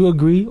 Do you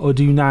agree or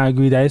do you not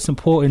agree that it's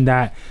important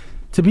that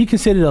to be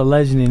considered a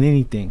legend in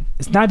anything,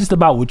 it's not just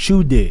about what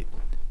you did.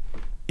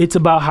 It's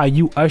about how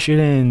you ushered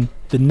in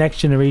the next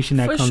generation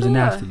that comes in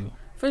after you.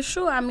 For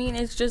sure. I mean,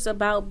 it's just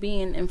about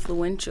being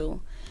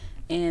influential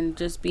and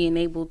just being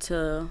able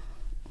to,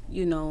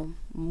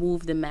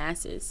 move the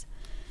masses.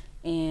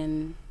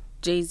 And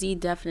Jay-Z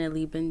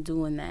definitely been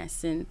doing that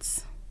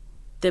since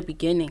the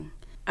beginning.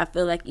 I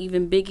feel like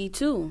even Biggie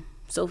too.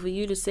 So for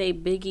you to say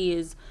Biggie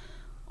is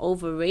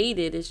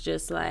overrated, it's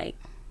just like...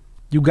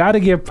 You got to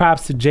give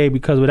props to Jay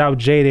because without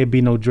Jay, there'd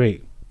be no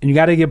Drake. And you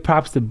got to give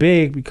props to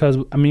Big because,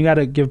 you got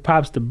to give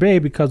props to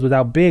Big because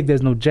without Big,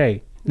 there's no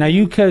Jay. Now,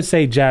 you could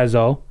say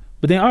Jazzo,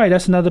 but then, all right,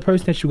 that's another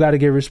person that you got to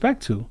give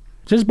respect to.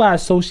 Just by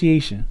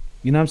association.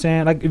 You know what I'm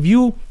saying? Like, if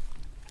you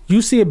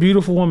see a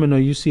beautiful woman or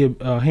you see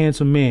a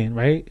handsome man,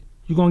 right?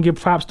 You're going to give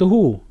props to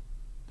who?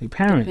 Their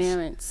parents. The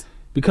parents.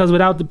 Because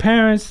without the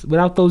parents,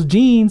 without those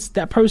genes,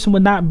 that person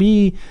would not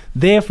be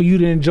there for you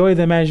to enjoy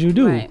them as you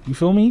do. Right. You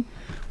feel me?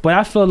 But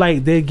I feel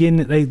like they're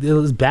getting like it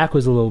was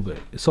backwards a little bit.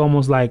 It's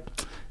almost like,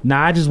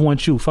 nah, I just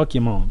want you. Fuck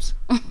your moms.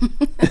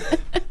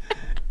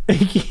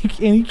 And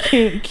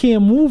you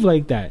can't move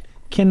like that.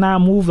 Cannot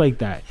move like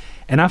that.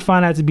 And I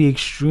find that to be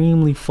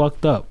extremely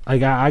fucked up.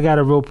 Like I got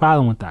a real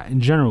problem with that in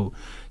general.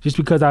 Just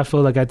because I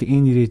feel like at the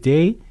end of the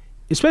day,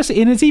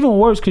 especially, and it's even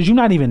worse because you're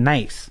not even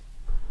nice.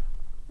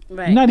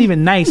 Right. You're not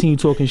even nice and you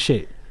talking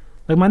shit.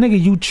 Like my nigga,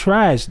 you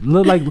trash.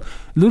 Look like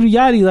Lil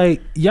Yachty,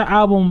 like your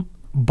album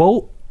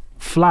Boat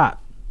flop.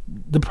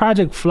 the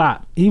project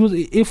flopped.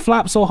 It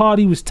flopped so hard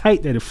he was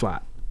tight that it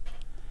flopped.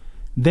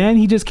 Then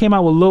he just came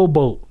out with Lil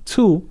Boat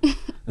 2.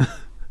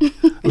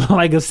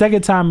 Like a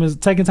second time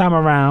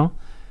around.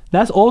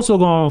 That's also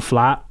going to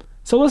flop.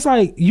 So it's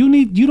like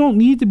you don't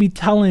need to be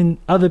telling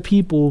other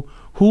people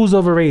who's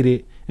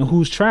overrated and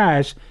who's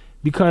trash,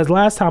 because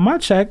last time I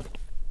checked,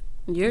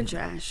 you're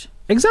trash.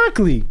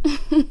 Exactly.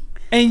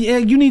 And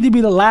you need to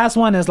be the last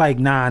one that's like,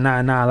 nah.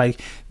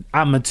 Like,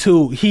 I'm a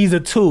 2. He's a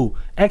 2.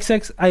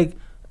 XX, like,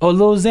 or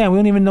Lil Xan. We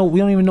don't even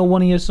know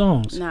one of your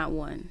songs. Not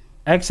one.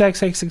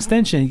 XXX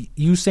Extension.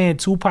 You saying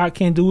Tupac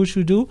can't do what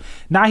you do?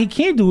 Nah, he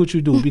can't do what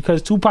you do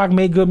because Tupac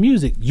made good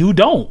music. You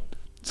don't.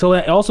 So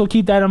also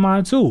keep that in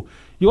mind too.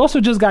 You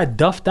also just got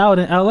duffed out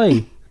in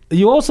LA.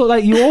 You also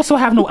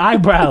have no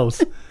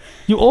eyebrows.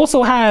 You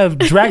also have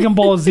Dragon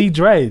Ball Z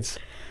dreads.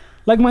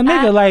 Like, my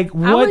nigga,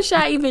 what? I wish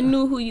I even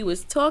knew who you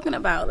was talking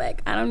about.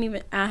 Like, I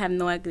have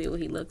no idea what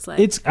he looks like.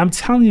 I'm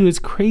telling you, it's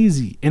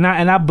crazy. And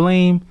I don't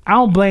blame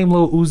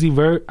Lil Uzi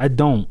Vert. I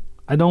don't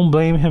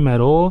blame him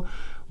at all.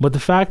 But the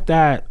fact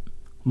that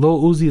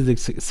Lil Uzi is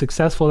as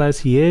successful as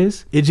he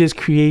is, it just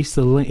creates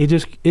the lane.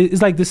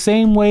 It's like the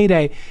same way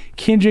that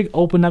Kendrick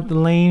opened up the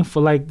lane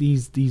for like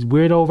these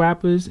weirdo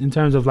rappers, in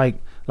terms of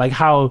like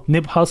how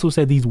Nip Hussle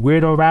said, these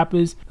weirdo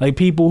rappers, like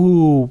people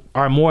who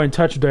are more in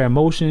touch with their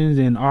emotions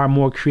and are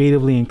more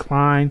creatively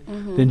inclined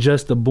than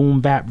just the boom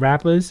bap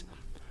rappers.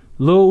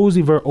 Lil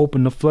Uzi Vert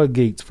opened the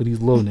floodgates for these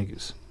little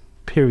niggas.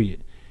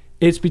 Period.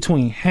 It's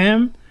between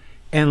him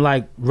and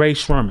like Ray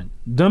Sherman.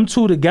 Them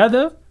two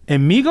together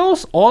and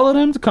Migos, all of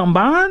them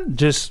combined,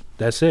 just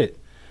that's it.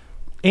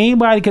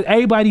 Because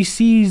everybody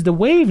sees the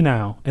wave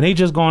now, and they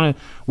just gonna,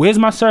 where's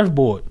my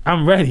surfboard?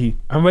 I'm ready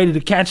to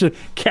catch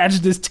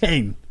this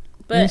thing.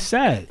 But it's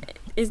sad.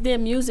 Is their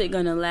music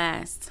gonna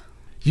last?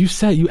 You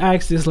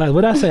asked this, like,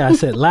 what I say? I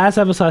said last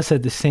episode, I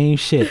said the same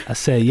shit. I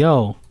said,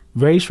 yo,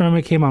 Ray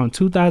Sherman came out in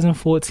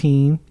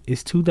 2014.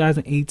 It's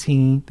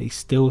 2018. They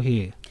still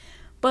here.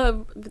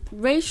 But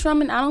Ray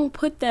Sherman, I don't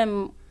put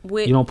them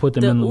with. You don't put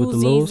them in with the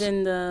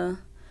Lows?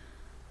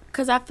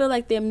 Because I feel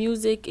like their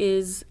music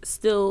is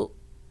still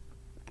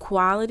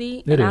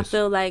quality, I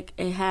feel like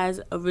it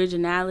has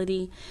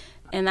originality.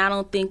 And I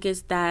don't think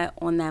it's that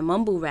on that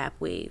mumble rap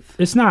wave.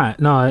 It's not.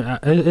 No,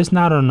 it's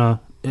not on the.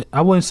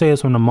 I wouldn't say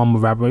it's on the mumble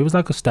rap wave. It was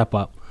like a step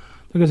up.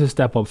 I think it's a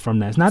step up from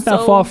that. It's not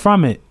that far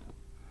from it,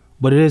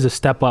 but it is a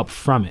step up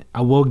from it.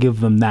 I will give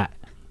them that.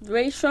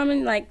 Ray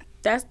Sherman, like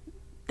that's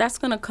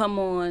gonna come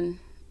on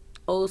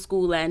Old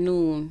School at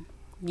Noon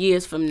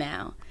years from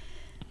now.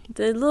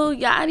 The Lil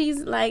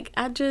Yachty's, like,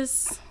 I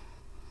just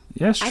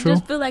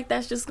feel like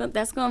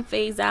that's gonna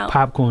phase out.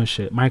 Popcorn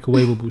shit,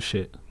 microwavable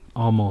shit.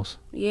 Almost.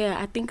 Yeah,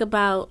 I think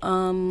about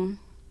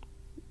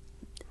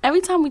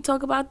every time we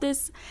talk about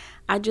this,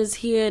 I just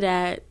hear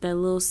that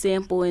little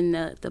sample in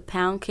the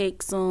Pound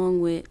Cake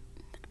song with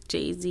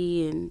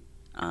Jay-Z,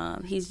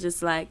 and he's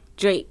just like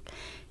Drake,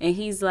 and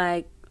he's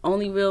like,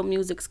 only real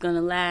music's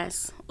gonna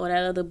last, or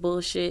that other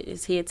bullshit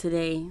is here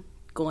today,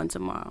 going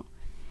tomorrow.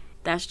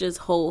 That's just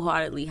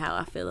wholeheartedly how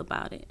I feel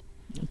about it.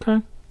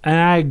 Okay. And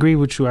I agree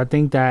with you. I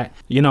think that,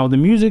 the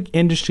music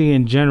industry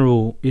in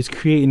general is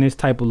creating this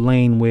type of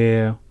lane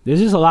where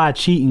there's just a lot of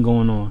cheating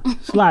going on.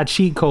 It's a lot of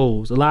cheat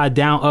codes, a lot of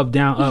down,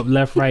 up,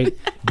 left, right,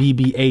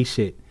 BBA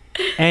shit.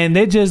 And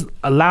they're just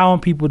allowing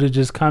people to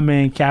just come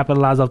in,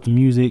 capitalize off the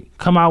music,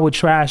 come out with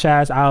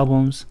trash-ass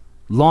albums,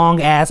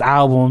 long-ass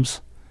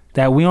albums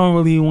that we don't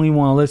really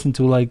want to listen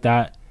to like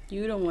that.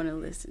 You don't want to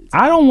listen to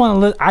I don't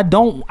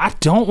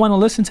want to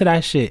listen to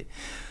that shit.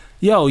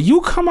 Yo,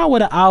 you come out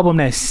with an album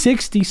that's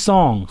 60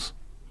 songs,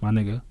 my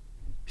nigga.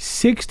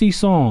 60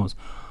 songs.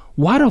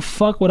 Why the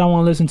fuck would I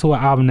want to listen to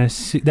an album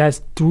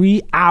that's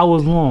 3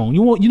 hours long?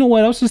 You know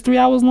what else is 3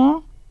 hours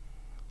long?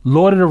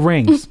 Lord of the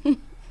Rings.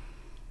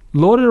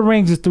 Lord of the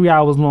Rings is 3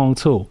 hours long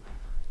too.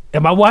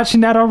 Am I watching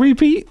that on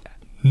repeat?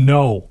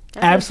 No.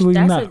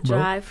 Absolutely not, That's a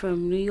drive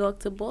from New York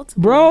to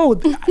Baltimore.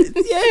 Bro,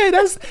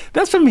 yeah,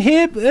 that's from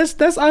here.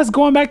 That's us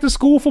going back to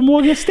school for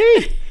Morgan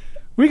State.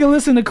 We can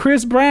listen to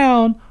Chris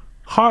Brown,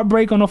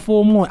 Heartbreak on a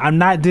Full Moon. I'm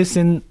not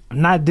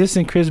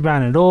dissing Chris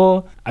Brown at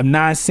all. I'm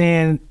not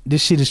saying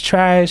this shit is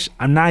trash.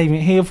 I'm not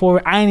even here for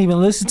it. I ain't even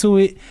listen to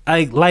it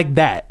like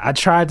that. I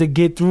tried to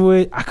get through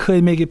it. I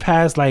couldn't make it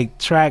past like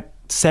track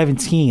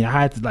 17. I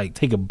had to like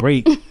take a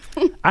break.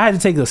 I had to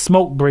take a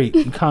smoke break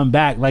and come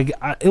back. Like,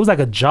 it was like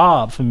a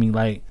job for me.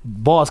 Like,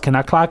 boss, can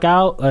I clock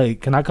out? Like,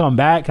 can I come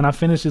back? Can I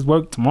finish this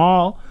work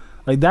tomorrow?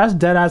 Like, that's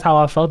dead ass how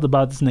I felt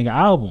about this nigga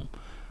album.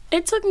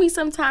 It took me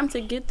some time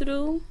to get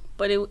through,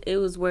 but it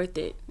was worth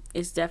it.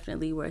 It's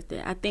definitely worth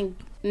it. I think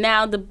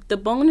now the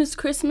bonus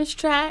Christmas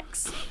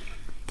tracks.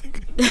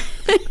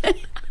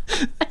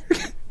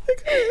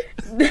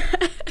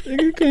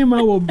 Nigga came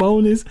out with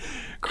bonus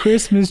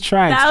Christmas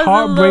tracks.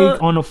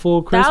 Heartbreak on a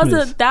Full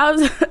Christmas.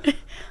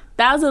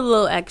 That was a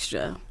little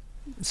extra.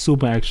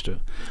 Super extra.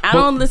 I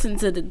don't listen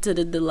to the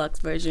deluxe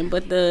version,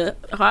 but the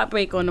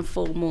Heartbreak on the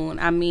Full Moon,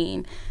 I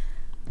mean,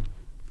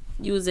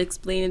 you was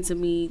explaining to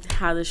me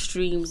how the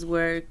streams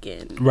work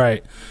and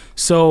Right.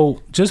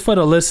 So just for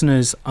the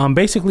listeners,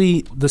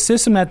 basically the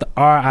system that the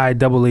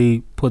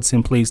RIAA puts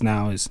in place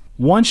now is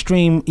one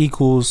stream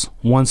equals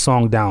one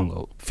song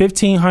download.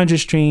 1,500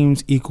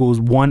 streams equals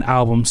one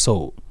album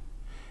sold.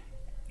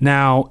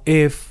 Now,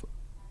 if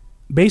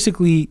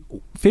basically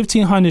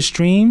 1,500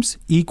 streams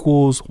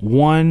equals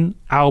one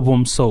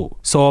album sold.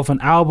 So if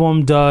an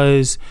album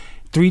does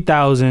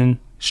 3,000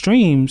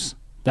 streams,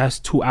 that's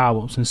 2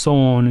 albums, and so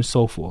on and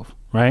so forth,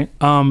 right?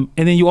 And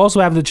then you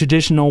also have the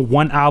traditional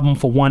one album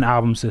for one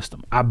album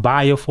system. I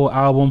buy a full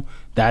album.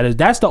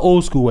 That's the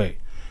old school way.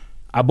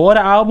 I bought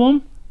an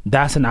album,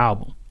 that's an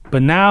album.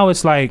 But now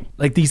it's like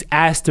these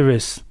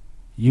asterisks.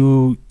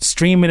 You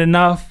stream it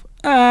enough,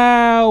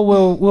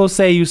 we'll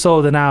say you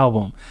sold an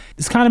album.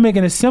 It's kind of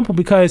making it simple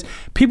because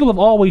people have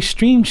always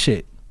streamed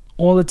shit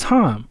all the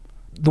time.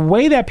 The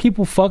way that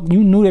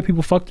you knew that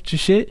people fucked with your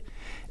shit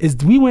is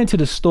we went to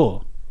the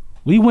store.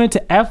 We went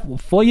to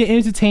for your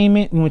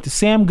entertainment. We went to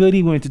Sam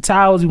Goody. We went to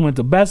Towers. We went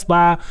to Best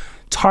Buy,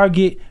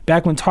 Target.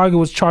 Back when Target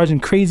was charging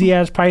crazy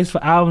ass price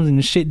for albums and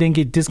the shit didn't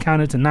get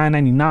discounted to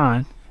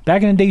 $9.99.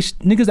 Back in the day,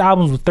 niggas'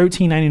 albums were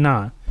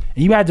 $13.99,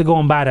 and you had to go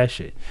and buy that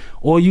shit,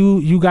 or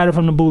you got it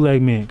from the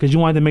bootleg man because you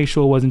wanted to make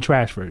sure it wasn't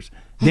trash first.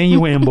 Then you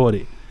went and bought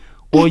it,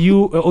 or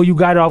you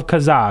got it off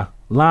Kazaa,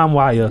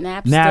 LimeWire,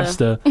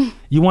 Napster.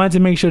 You wanted to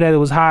make sure that it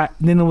was hot.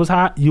 Then it was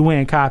hot. You went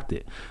and copped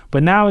it.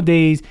 But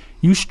nowadays,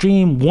 you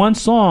stream one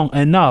song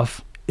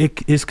enough,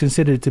 it is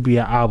considered to be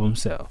an album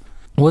sale.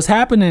 What's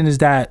happening is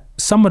that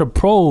some of the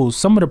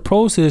pros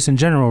to this in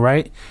general,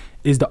 right,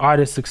 is the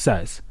artist's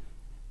success.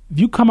 If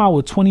you come out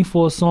with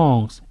 24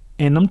 songs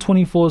and them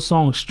 24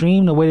 songs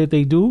stream the way that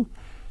they do,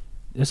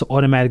 it's an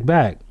automatic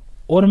bag.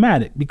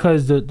 Automatic,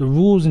 because the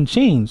rules and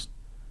changed.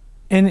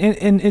 And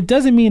it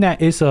doesn't mean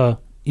that it's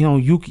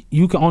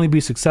you can only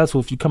be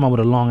successful if you come out with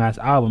a long ass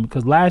album,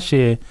 because last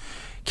year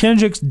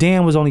Kendrick's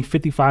Damn was only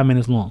 55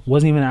 minutes long.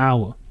 Wasn't even an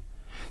hour.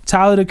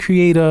 Tyler the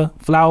Creator,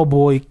 Flower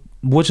Boy,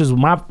 which was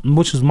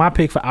my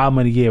pick for album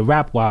of the year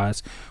rap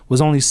wise,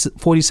 was only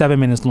 47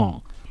 minutes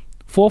long.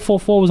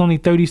 444 was only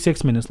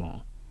 36 minutes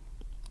long.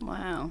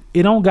 Wow.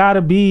 It don't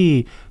gotta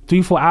be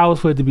 3-4 hours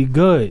for it to be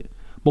good.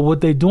 But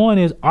what they're doing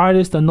is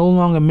artists are no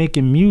longer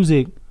making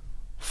music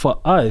for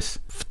us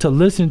to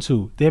listen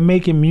to. They're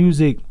making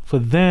music for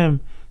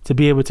them to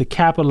be able to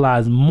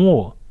capitalize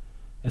more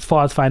as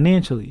far as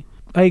financially.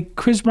 Like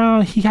Chris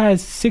Brown, he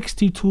has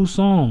 62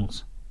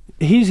 songs.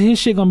 His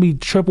shit gonna be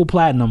triple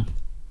platinum.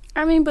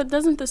 I mean, but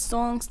doesn't the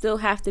song still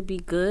have to be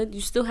good? You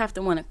still have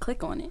to want to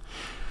click on it.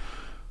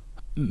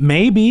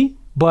 Maybe,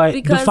 but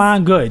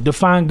define good.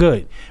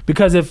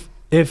 Because if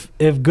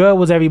good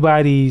was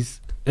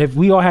everybody's, if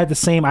we all had the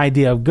same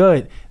idea of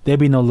good, there'd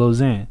be no Lil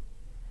Xan.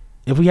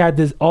 If we had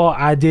if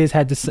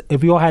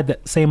we all had the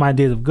same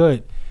ideas of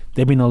good,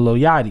 there'd be no Lil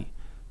Yachty.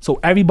 So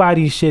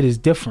everybody's shit is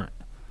different.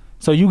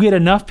 So you get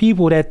enough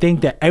people that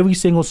think that every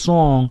single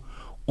song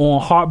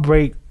on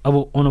Heartbreak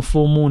on a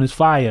Full Moon is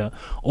fire,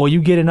 or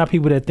you get enough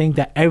people that think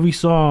that every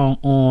song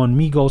on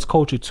Migos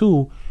Culture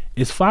 2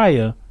 is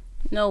fire.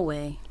 No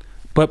way.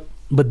 But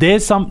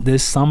there's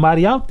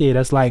somebody out there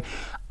that's like,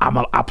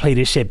 I play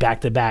this shit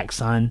back to back,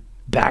 son.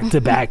 Back to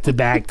back to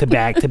back to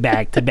back to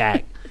back to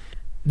back.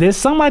 There's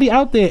somebody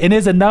out there, and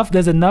there's enough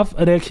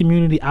of their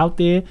community out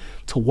there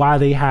to why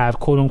they have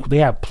quote unquote, they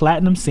have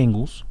platinum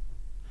singles.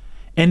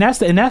 And that's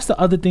the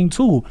other thing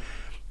too.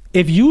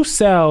 If you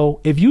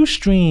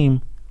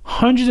stream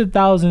hundreds of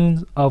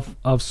thousands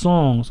of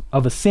songs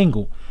of a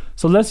single.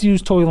 So let's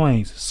use Tory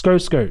Lanez,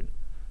 Skirt Skirt.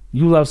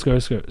 You love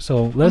Skirt Skirt.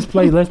 So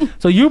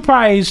so you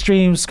probably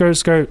stream Skirt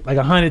Skirt like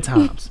 100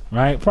 times,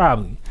 right?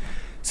 Probably.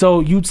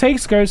 So you take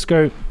Skirt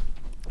Skirt,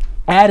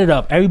 add it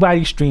up,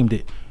 everybody streamed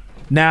it.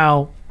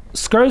 Now,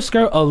 Skirt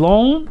Skirt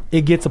alone,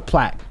 it gets a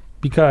plaque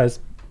because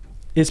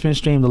it's been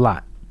streamed a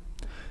lot.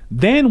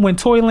 Then when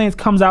Tory Lanez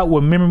comes out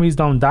with Memories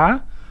Don't Die,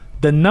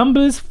 the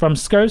numbers from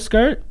Skirt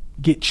Skirt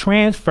get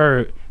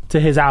transferred to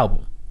his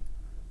album.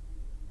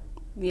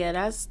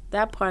 Yeah,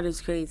 that part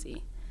is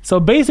crazy. So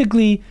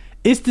basically,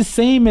 it's the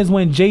same as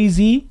when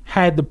Jay-Z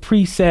had the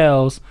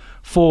pre-sales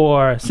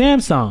for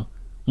Samsung.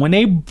 When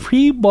they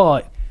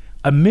pre-bought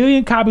 1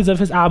 million copies of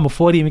his album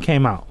before it even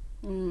came out.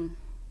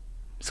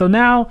 So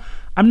now,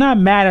 I'm not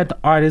mad at the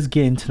artist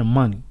getting to the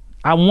money.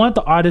 I want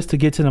the artist to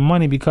get to the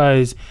money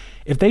because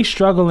if they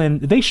struggle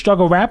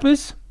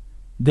rappers,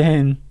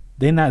 then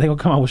they're gonna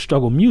come out with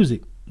struggle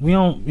music. We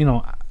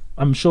don't,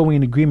 I'm sure we're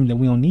in agreement that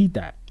we don't need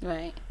that.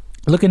 Right.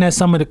 Looking at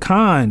some of the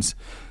cons,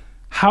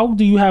 how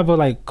do you have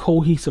a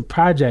cohesive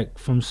project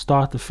from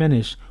start to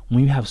finish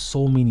when you have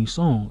so many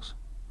songs?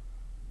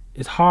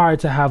 It's hard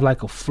to have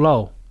a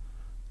flow,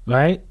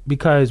 right?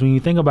 Because when you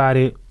think about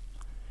it,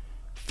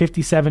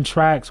 57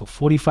 tracks or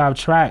 45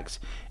 tracks,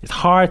 it's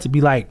hard to be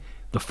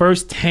the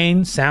first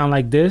 10 sound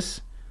like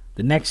this,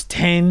 the next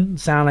 10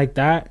 sound like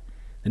that,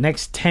 the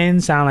next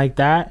 10 sound like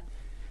that,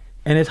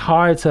 and it's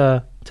hard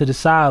to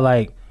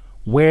decide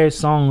where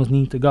songs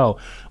need to go.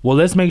 Well,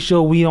 let's make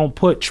sure we don't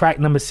put track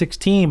number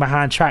 16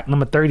 behind track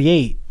number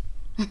 38.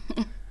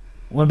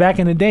 When back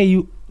in the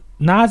day,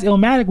 Nas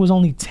Illmatic was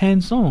only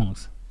 10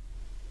 songs.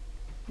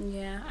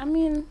 Yeah, I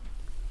mean,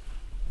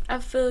 I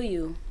feel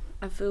you.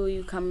 I feel where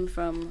you coming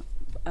from.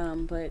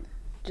 But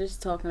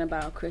just talking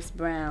about Chris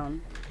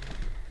Brown,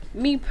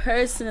 me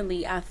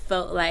personally, I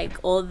felt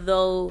like,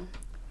 although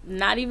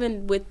not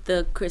even with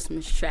the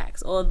Christmas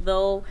tracks,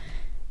 although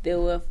there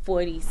were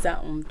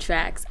 40-something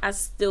tracks, I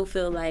still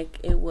feel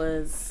like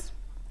the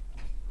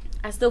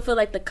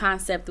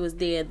concept was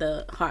there,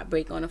 the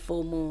Heartbreak on a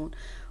Full Moon,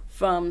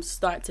 from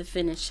start to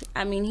finish.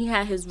 I mean, he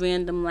had his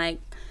random, like,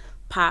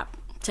 pop,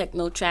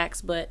 techno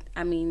tracks, but,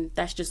 I mean,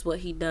 that's just what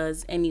he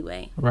does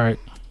anyway. Right.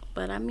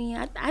 But, I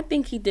mean, I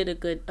think he did a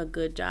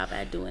good job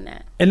at doing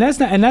that. And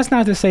that's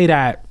not to say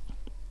that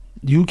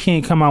you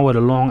can't come out with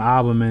a long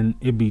album and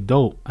it'd be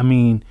dope. I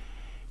mean,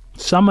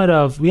 some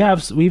of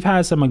the we've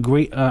had some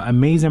great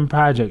amazing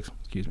projects.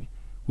 Excuse me.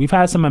 We've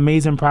had some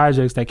amazing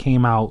projects that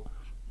came out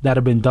that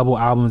have been double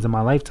albums in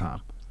my lifetime.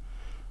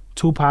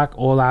 Tupac,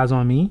 All Eyes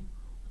on Me,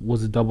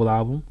 was a double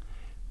album.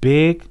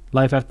 Big,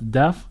 Life After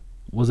Death,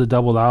 was a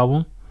double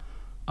album.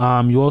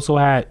 You also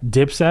had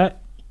Dipset,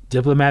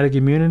 Diplomatic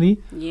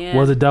Immunity,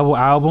 was a double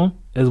album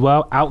as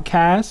well.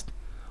 Outkast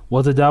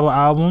was a double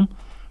album.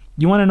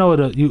 You want to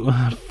know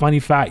funny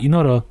fact? You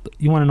want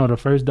to know the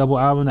first double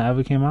album that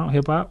ever came out,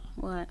 hip hop?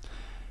 What?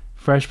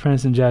 Fresh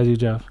Prince and Jazzy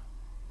Jeff.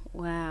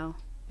 Wow.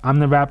 I'm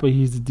the rapper,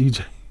 he's the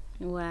DJ.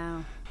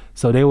 Wow.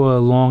 So they were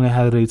long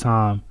ahead of their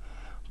time.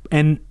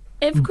 And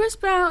if Chris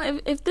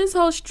Brown, if this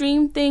whole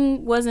stream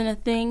thing wasn't a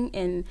thing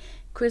and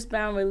Chris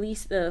Brown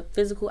released a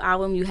physical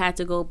album you had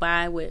to go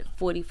buy with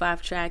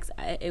 45 tracks,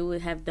 it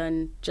would have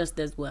done just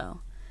as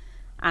well.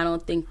 I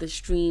don't think the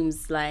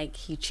streams, like,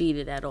 he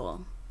cheated at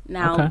all.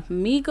 Now,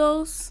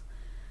 Migos,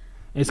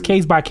 it's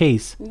case by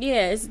case.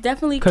 Yeah, it's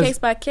definitely case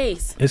by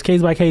case. It's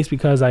case by case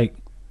because, like,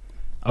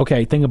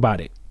 okay, think about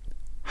it.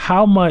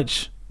 How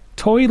much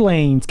Tory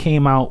Lanez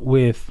came out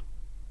with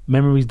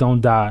Memories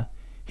Don't Die.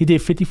 He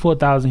did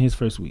 54,000 his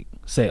first week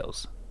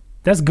sales.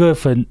 That's good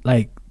for,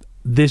 like,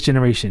 this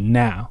generation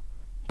now.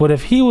 But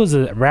if he was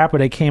a rapper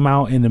that came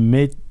out in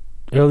the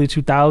early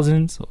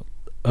 2000s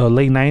or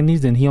late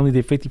 90s and he only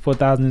did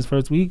 54,000 his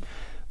first week,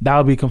 that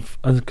would be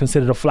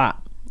considered a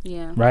flop.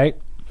 Yeah. Right?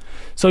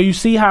 So you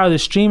see how the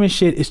streaming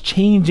shit is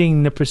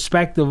changing the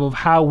perspective of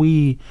how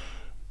we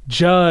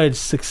judge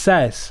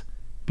success,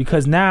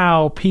 because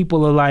now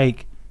people are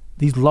like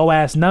these low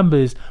ass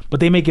numbers, but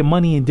they making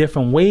money in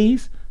different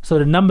ways, so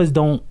the numbers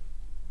don't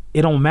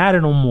matter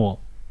no more.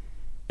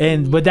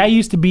 And but that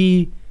used to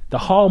be the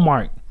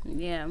hallmark.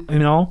 Yeah. You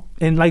know?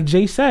 And like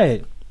Jay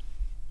said,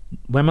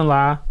 women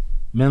lie,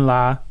 men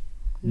lie,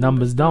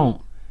 numbers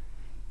don't.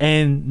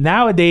 And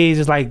nowadays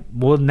it's like,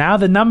 well, now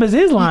the numbers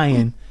is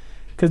lying.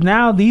 Because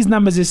now these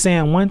numbers is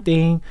saying one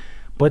thing,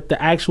 but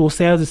the actual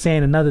sales is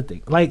saying another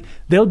thing. Like,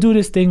 they'll do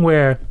this thing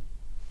where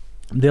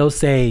they'll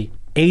say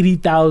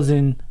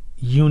 80,000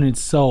 units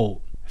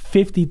sold,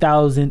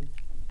 50,000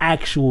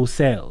 actual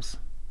sales.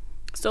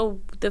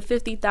 So the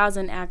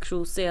 50,000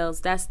 actual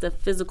sales, that's the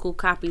physical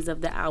copies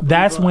of the album.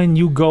 That's when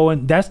you go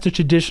and that's the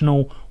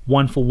traditional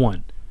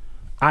 1-for-1.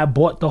 I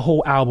bought the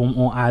whole album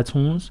on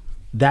iTunes.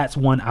 That's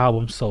one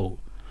album sold.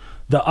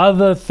 The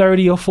other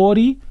 30 or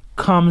 40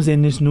 comes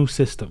in this new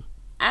system.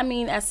 I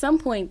mean, at some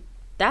point,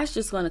 that's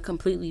just going to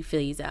completely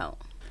phase out.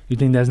 You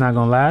think that's not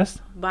going to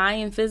last?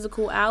 Buying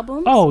physical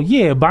albums? Oh,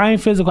 yeah. Buying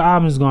physical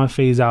albums is going to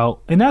phase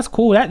out. And that's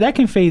cool. That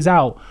can phase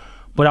out.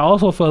 But I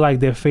also feel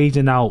like they're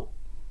phasing out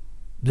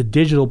the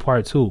digital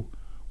part too.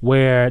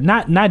 Where,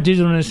 not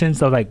digital in the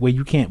sense of like where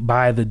you can't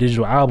buy the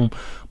digital album.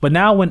 But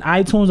now when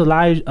iTunes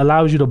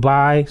allows you to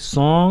buy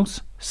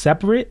songs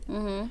separate,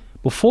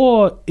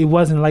 before it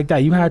wasn't like that.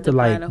 You had to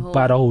like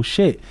buy the whole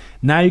shit.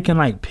 Now you can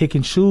like pick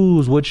and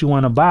choose what you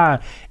want to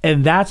buy.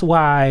 And that's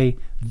why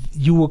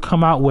you will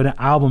come out with an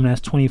album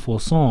that's 24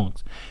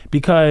 songs.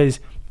 Because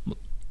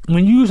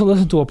when you used to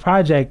listen to a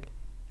project,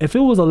 if it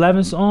was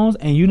 11 songs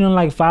and you didn't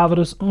like 5 of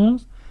the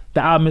songs,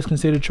 the album is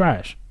considered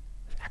trash.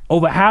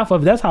 Over half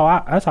of it, that's how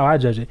I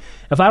judge it.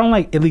 If I don't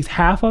like at least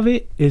half of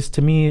it,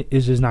 to me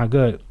it's just not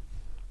good.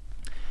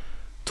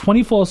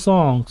 24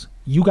 songs,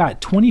 you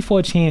got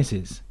 24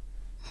 chances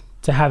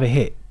to have a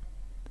hit.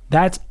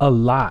 That's a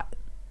lot.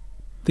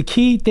 The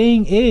key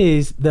thing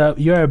is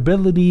your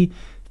ability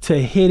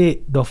to hit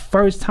it the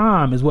first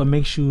time is what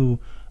makes you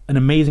an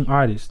amazing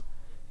artist.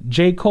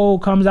 J. Cole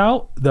comes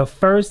out the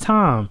first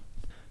time.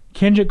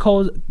 Kendrick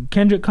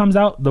comes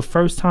out the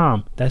first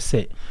time. That's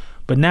it.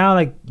 But now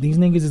like these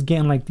niggas is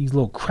getting like these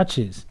little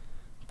crutches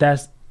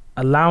that's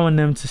allowing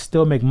them to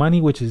still make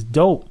money, which is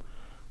dope.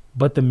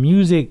 But the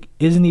music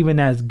isn't even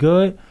as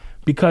good,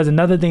 because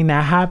another thing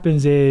that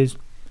happens is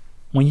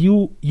when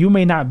you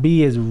may not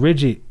be as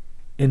rigid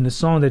in the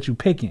song that you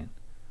picking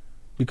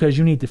because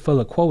you need to fill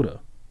a quota.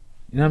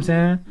 You know what I'm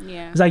saying?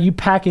 Yeah. It's like you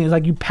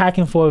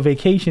packing for a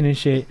vacation and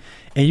shit,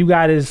 and you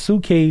got a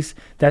suitcase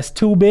that's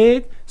too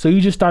big, so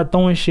you just start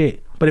throwing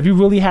shit. But if you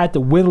really had to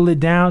whittle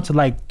it down to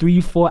like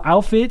 3-4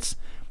 outfits,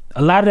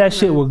 A lot of that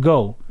shit would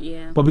go.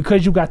 Yeah. But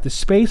because you got the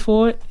space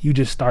for it, you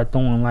just start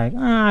throwing like,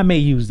 I may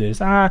use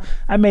this. I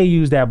may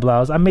use that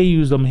blouse. I may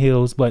use them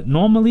heels. But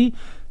normally,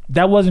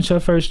 that wasn't your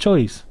first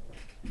choice.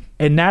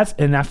 And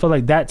I feel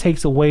like that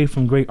takes away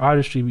from great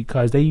artistry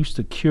because they used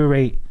to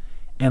curate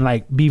and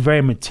like be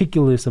very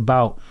meticulous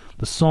about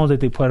the songs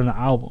that they put on the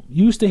album.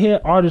 You used to hear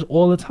artists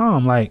all the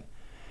time like,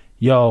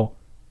 yo,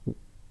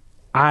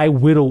 I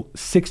whittled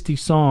 60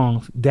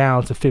 songs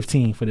down to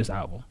 15 for this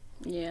album.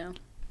 Yeah.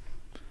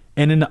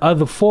 And then the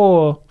other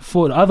four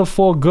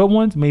good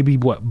ones, maybe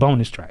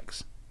bonus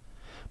tracks.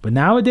 But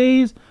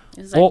nowadays,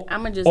 it's like,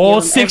 I'ma just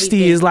all 60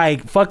 everything. Is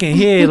like fucking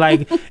here.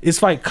 Like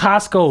it's like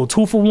Costco,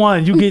 2 for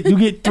 1. You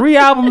get 3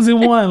 albums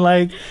in one.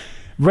 Like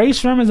Ray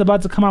Sherman's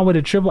about to come out with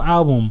a triple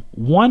album,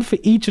 one for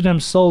each of them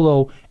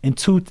solo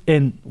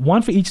and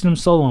one for each of them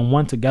solo and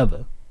one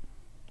together.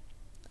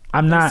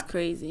 That's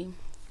crazy.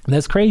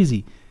 That's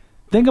crazy.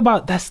 Think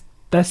about that's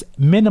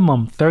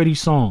minimum 30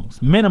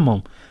 songs.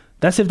 Minimum.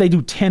 That's if they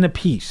do 10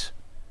 apiece.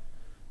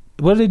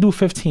 What if they do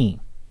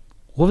 15?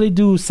 What if they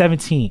do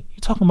 17?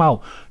 You're talking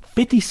about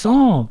 50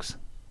 songs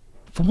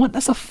for one.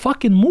 That's a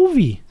fucking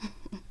movie.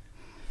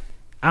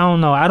 I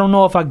don't know. I don't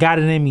know if I got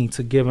it in me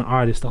to give an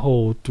artist the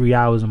whole 3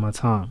 hours of my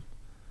time.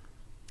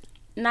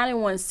 Not in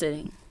one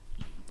sitting.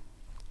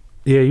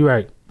 Yeah, you're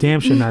right. Damn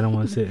sure not in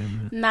one sitting.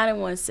 Man. Not in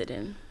one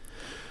sitting.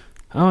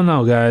 I don't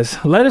know, guys.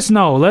 Let us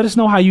know. Let us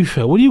know how you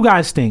feel. What do you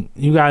guys think?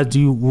 You guys,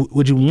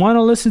 would you want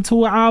to listen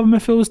to an album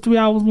if it was 3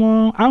 hours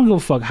long? I don't give a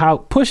fuck. How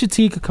Pusha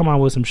T could come out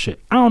with some shit.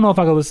 I don't know if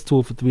I could listen to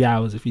it for 3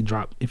 hours if he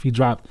dropped a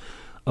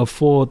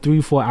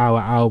 3-4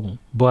 hour album.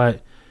 But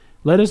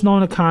let us know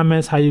in the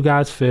comments how you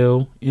guys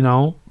feel. You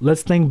know,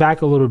 let's think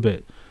back a little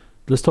bit.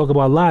 Let's talk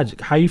about Logic.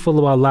 How you feel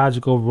about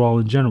Logic overall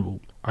in general?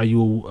 Are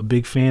you a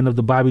big fan of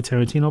the Bobby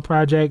Tarantino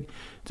project?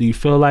 Do you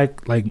feel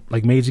like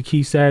Major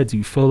Key said? Do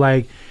you feel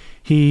like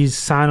he's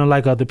sounding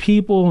like other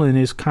people and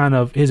his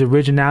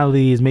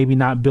originality is maybe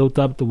not built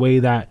up the way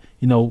that,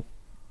 you know,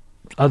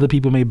 other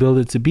people may build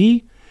it to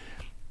be?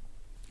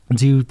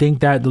 Do you think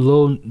that the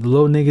little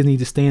niggas need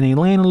to stay in their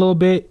lane a little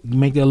bit,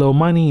 make their little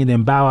money, and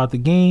then bow out the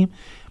game?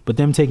 But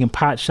them taking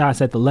pot shots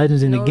at the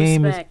legends in the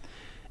game respect.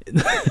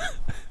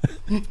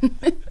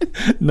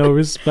 No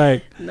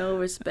respect. No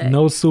respect.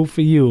 No soup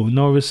for you.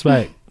 No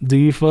respect. Do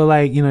you feel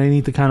like, you know, they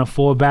need to kind of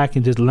fall back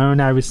and just learn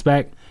that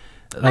respect?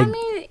 Like, I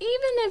mean,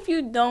 even if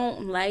you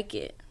don't like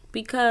it,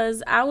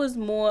 because I was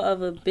more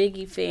of a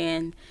Biggie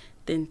fan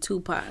than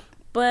Tupac.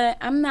 But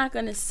I'm not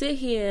going to sit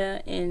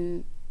here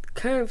and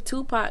curve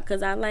Tupac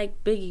because I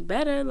like Biggie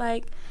better.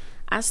 Like,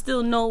 I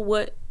still know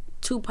what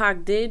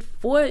Tupac did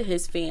for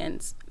his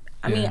fans.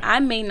 I mean, I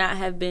may not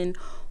have been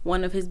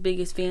one of his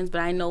biggest fans,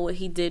 but I know what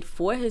he did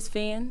for his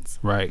fans.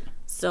 Right.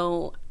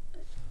 So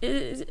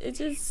it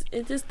just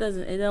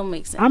don't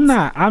make sense. I'm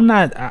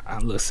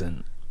not.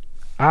 Listen.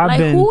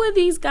 Who are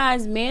these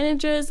guys?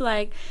 Managers?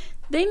 Like,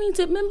 they need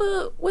to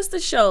remember, what's the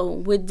show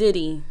with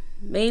Diddy?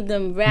 Made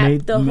them rap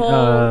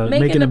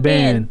making a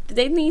band.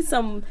 They need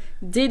some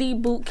Diddy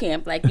boot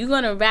camp. Like, you're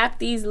gonna rap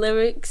these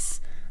lyrics.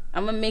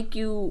 I'm gonna make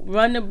you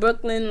run to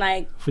Brooklyn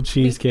for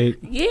cheesecake.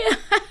 Yeah.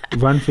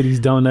 Run for these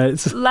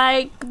donuts.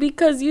 Like,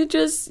 because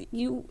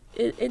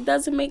it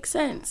doesn't make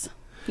sense.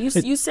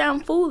 You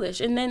sound foolish,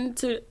 and then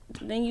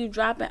you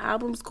dropping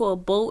albums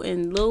called Boat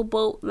and Lil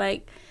Boat.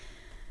 Like,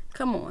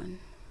 come on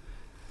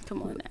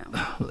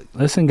now.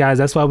 Listen, guys,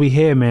 that's why we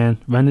here, man.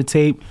 Run the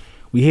tape.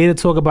 We here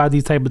to talk about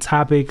these type of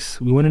topics.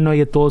 We want to know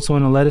your thoughts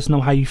on it. Let us know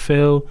how you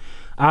feel.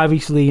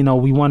 Obviously, you know,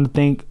 we want to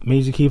thank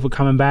Major Key for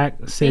coming back,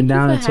 sitting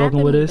down and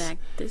talking with us.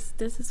 This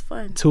is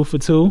fun. 2 for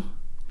 2.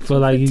 Feel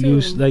like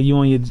you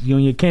on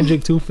your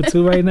Kendrick 2 for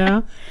 2 right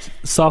now.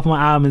 Sophomore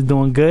album is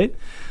doing good.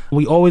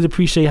 We always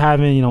appreciate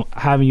having you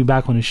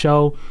back on the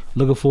show.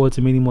 Looking forward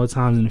to many more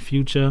times in the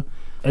future.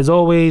 As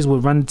always,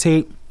 with Run the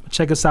Tape,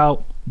 check us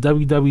out,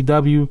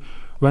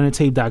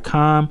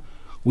 www.runthetape.com.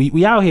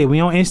 We out here. We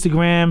on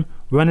Instagram,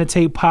 Run the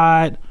Tape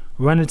Pod,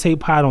 Run the Tape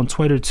Pod on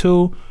Twitter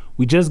too.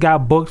 We just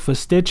got booked for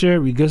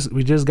Stitcher. We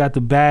just got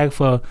the bag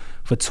for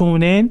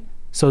TuneIn.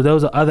 So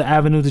those are other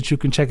avenues that you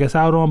can check us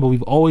out on. But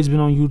we've always been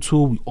on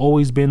YouTube. We've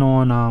always been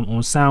on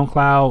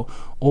SoundCloud.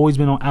 Always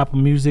been on Apple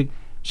Music.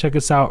 Check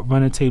us out,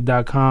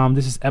 runthetape.com.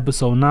 This is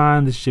episode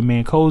 9. This is your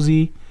man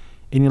Cozy.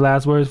 Any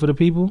last words for the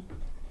people?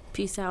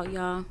 Peace out,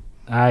 y'all.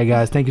 All right,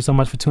 guys. Thank you so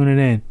much for tuning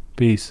in.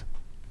 Peace.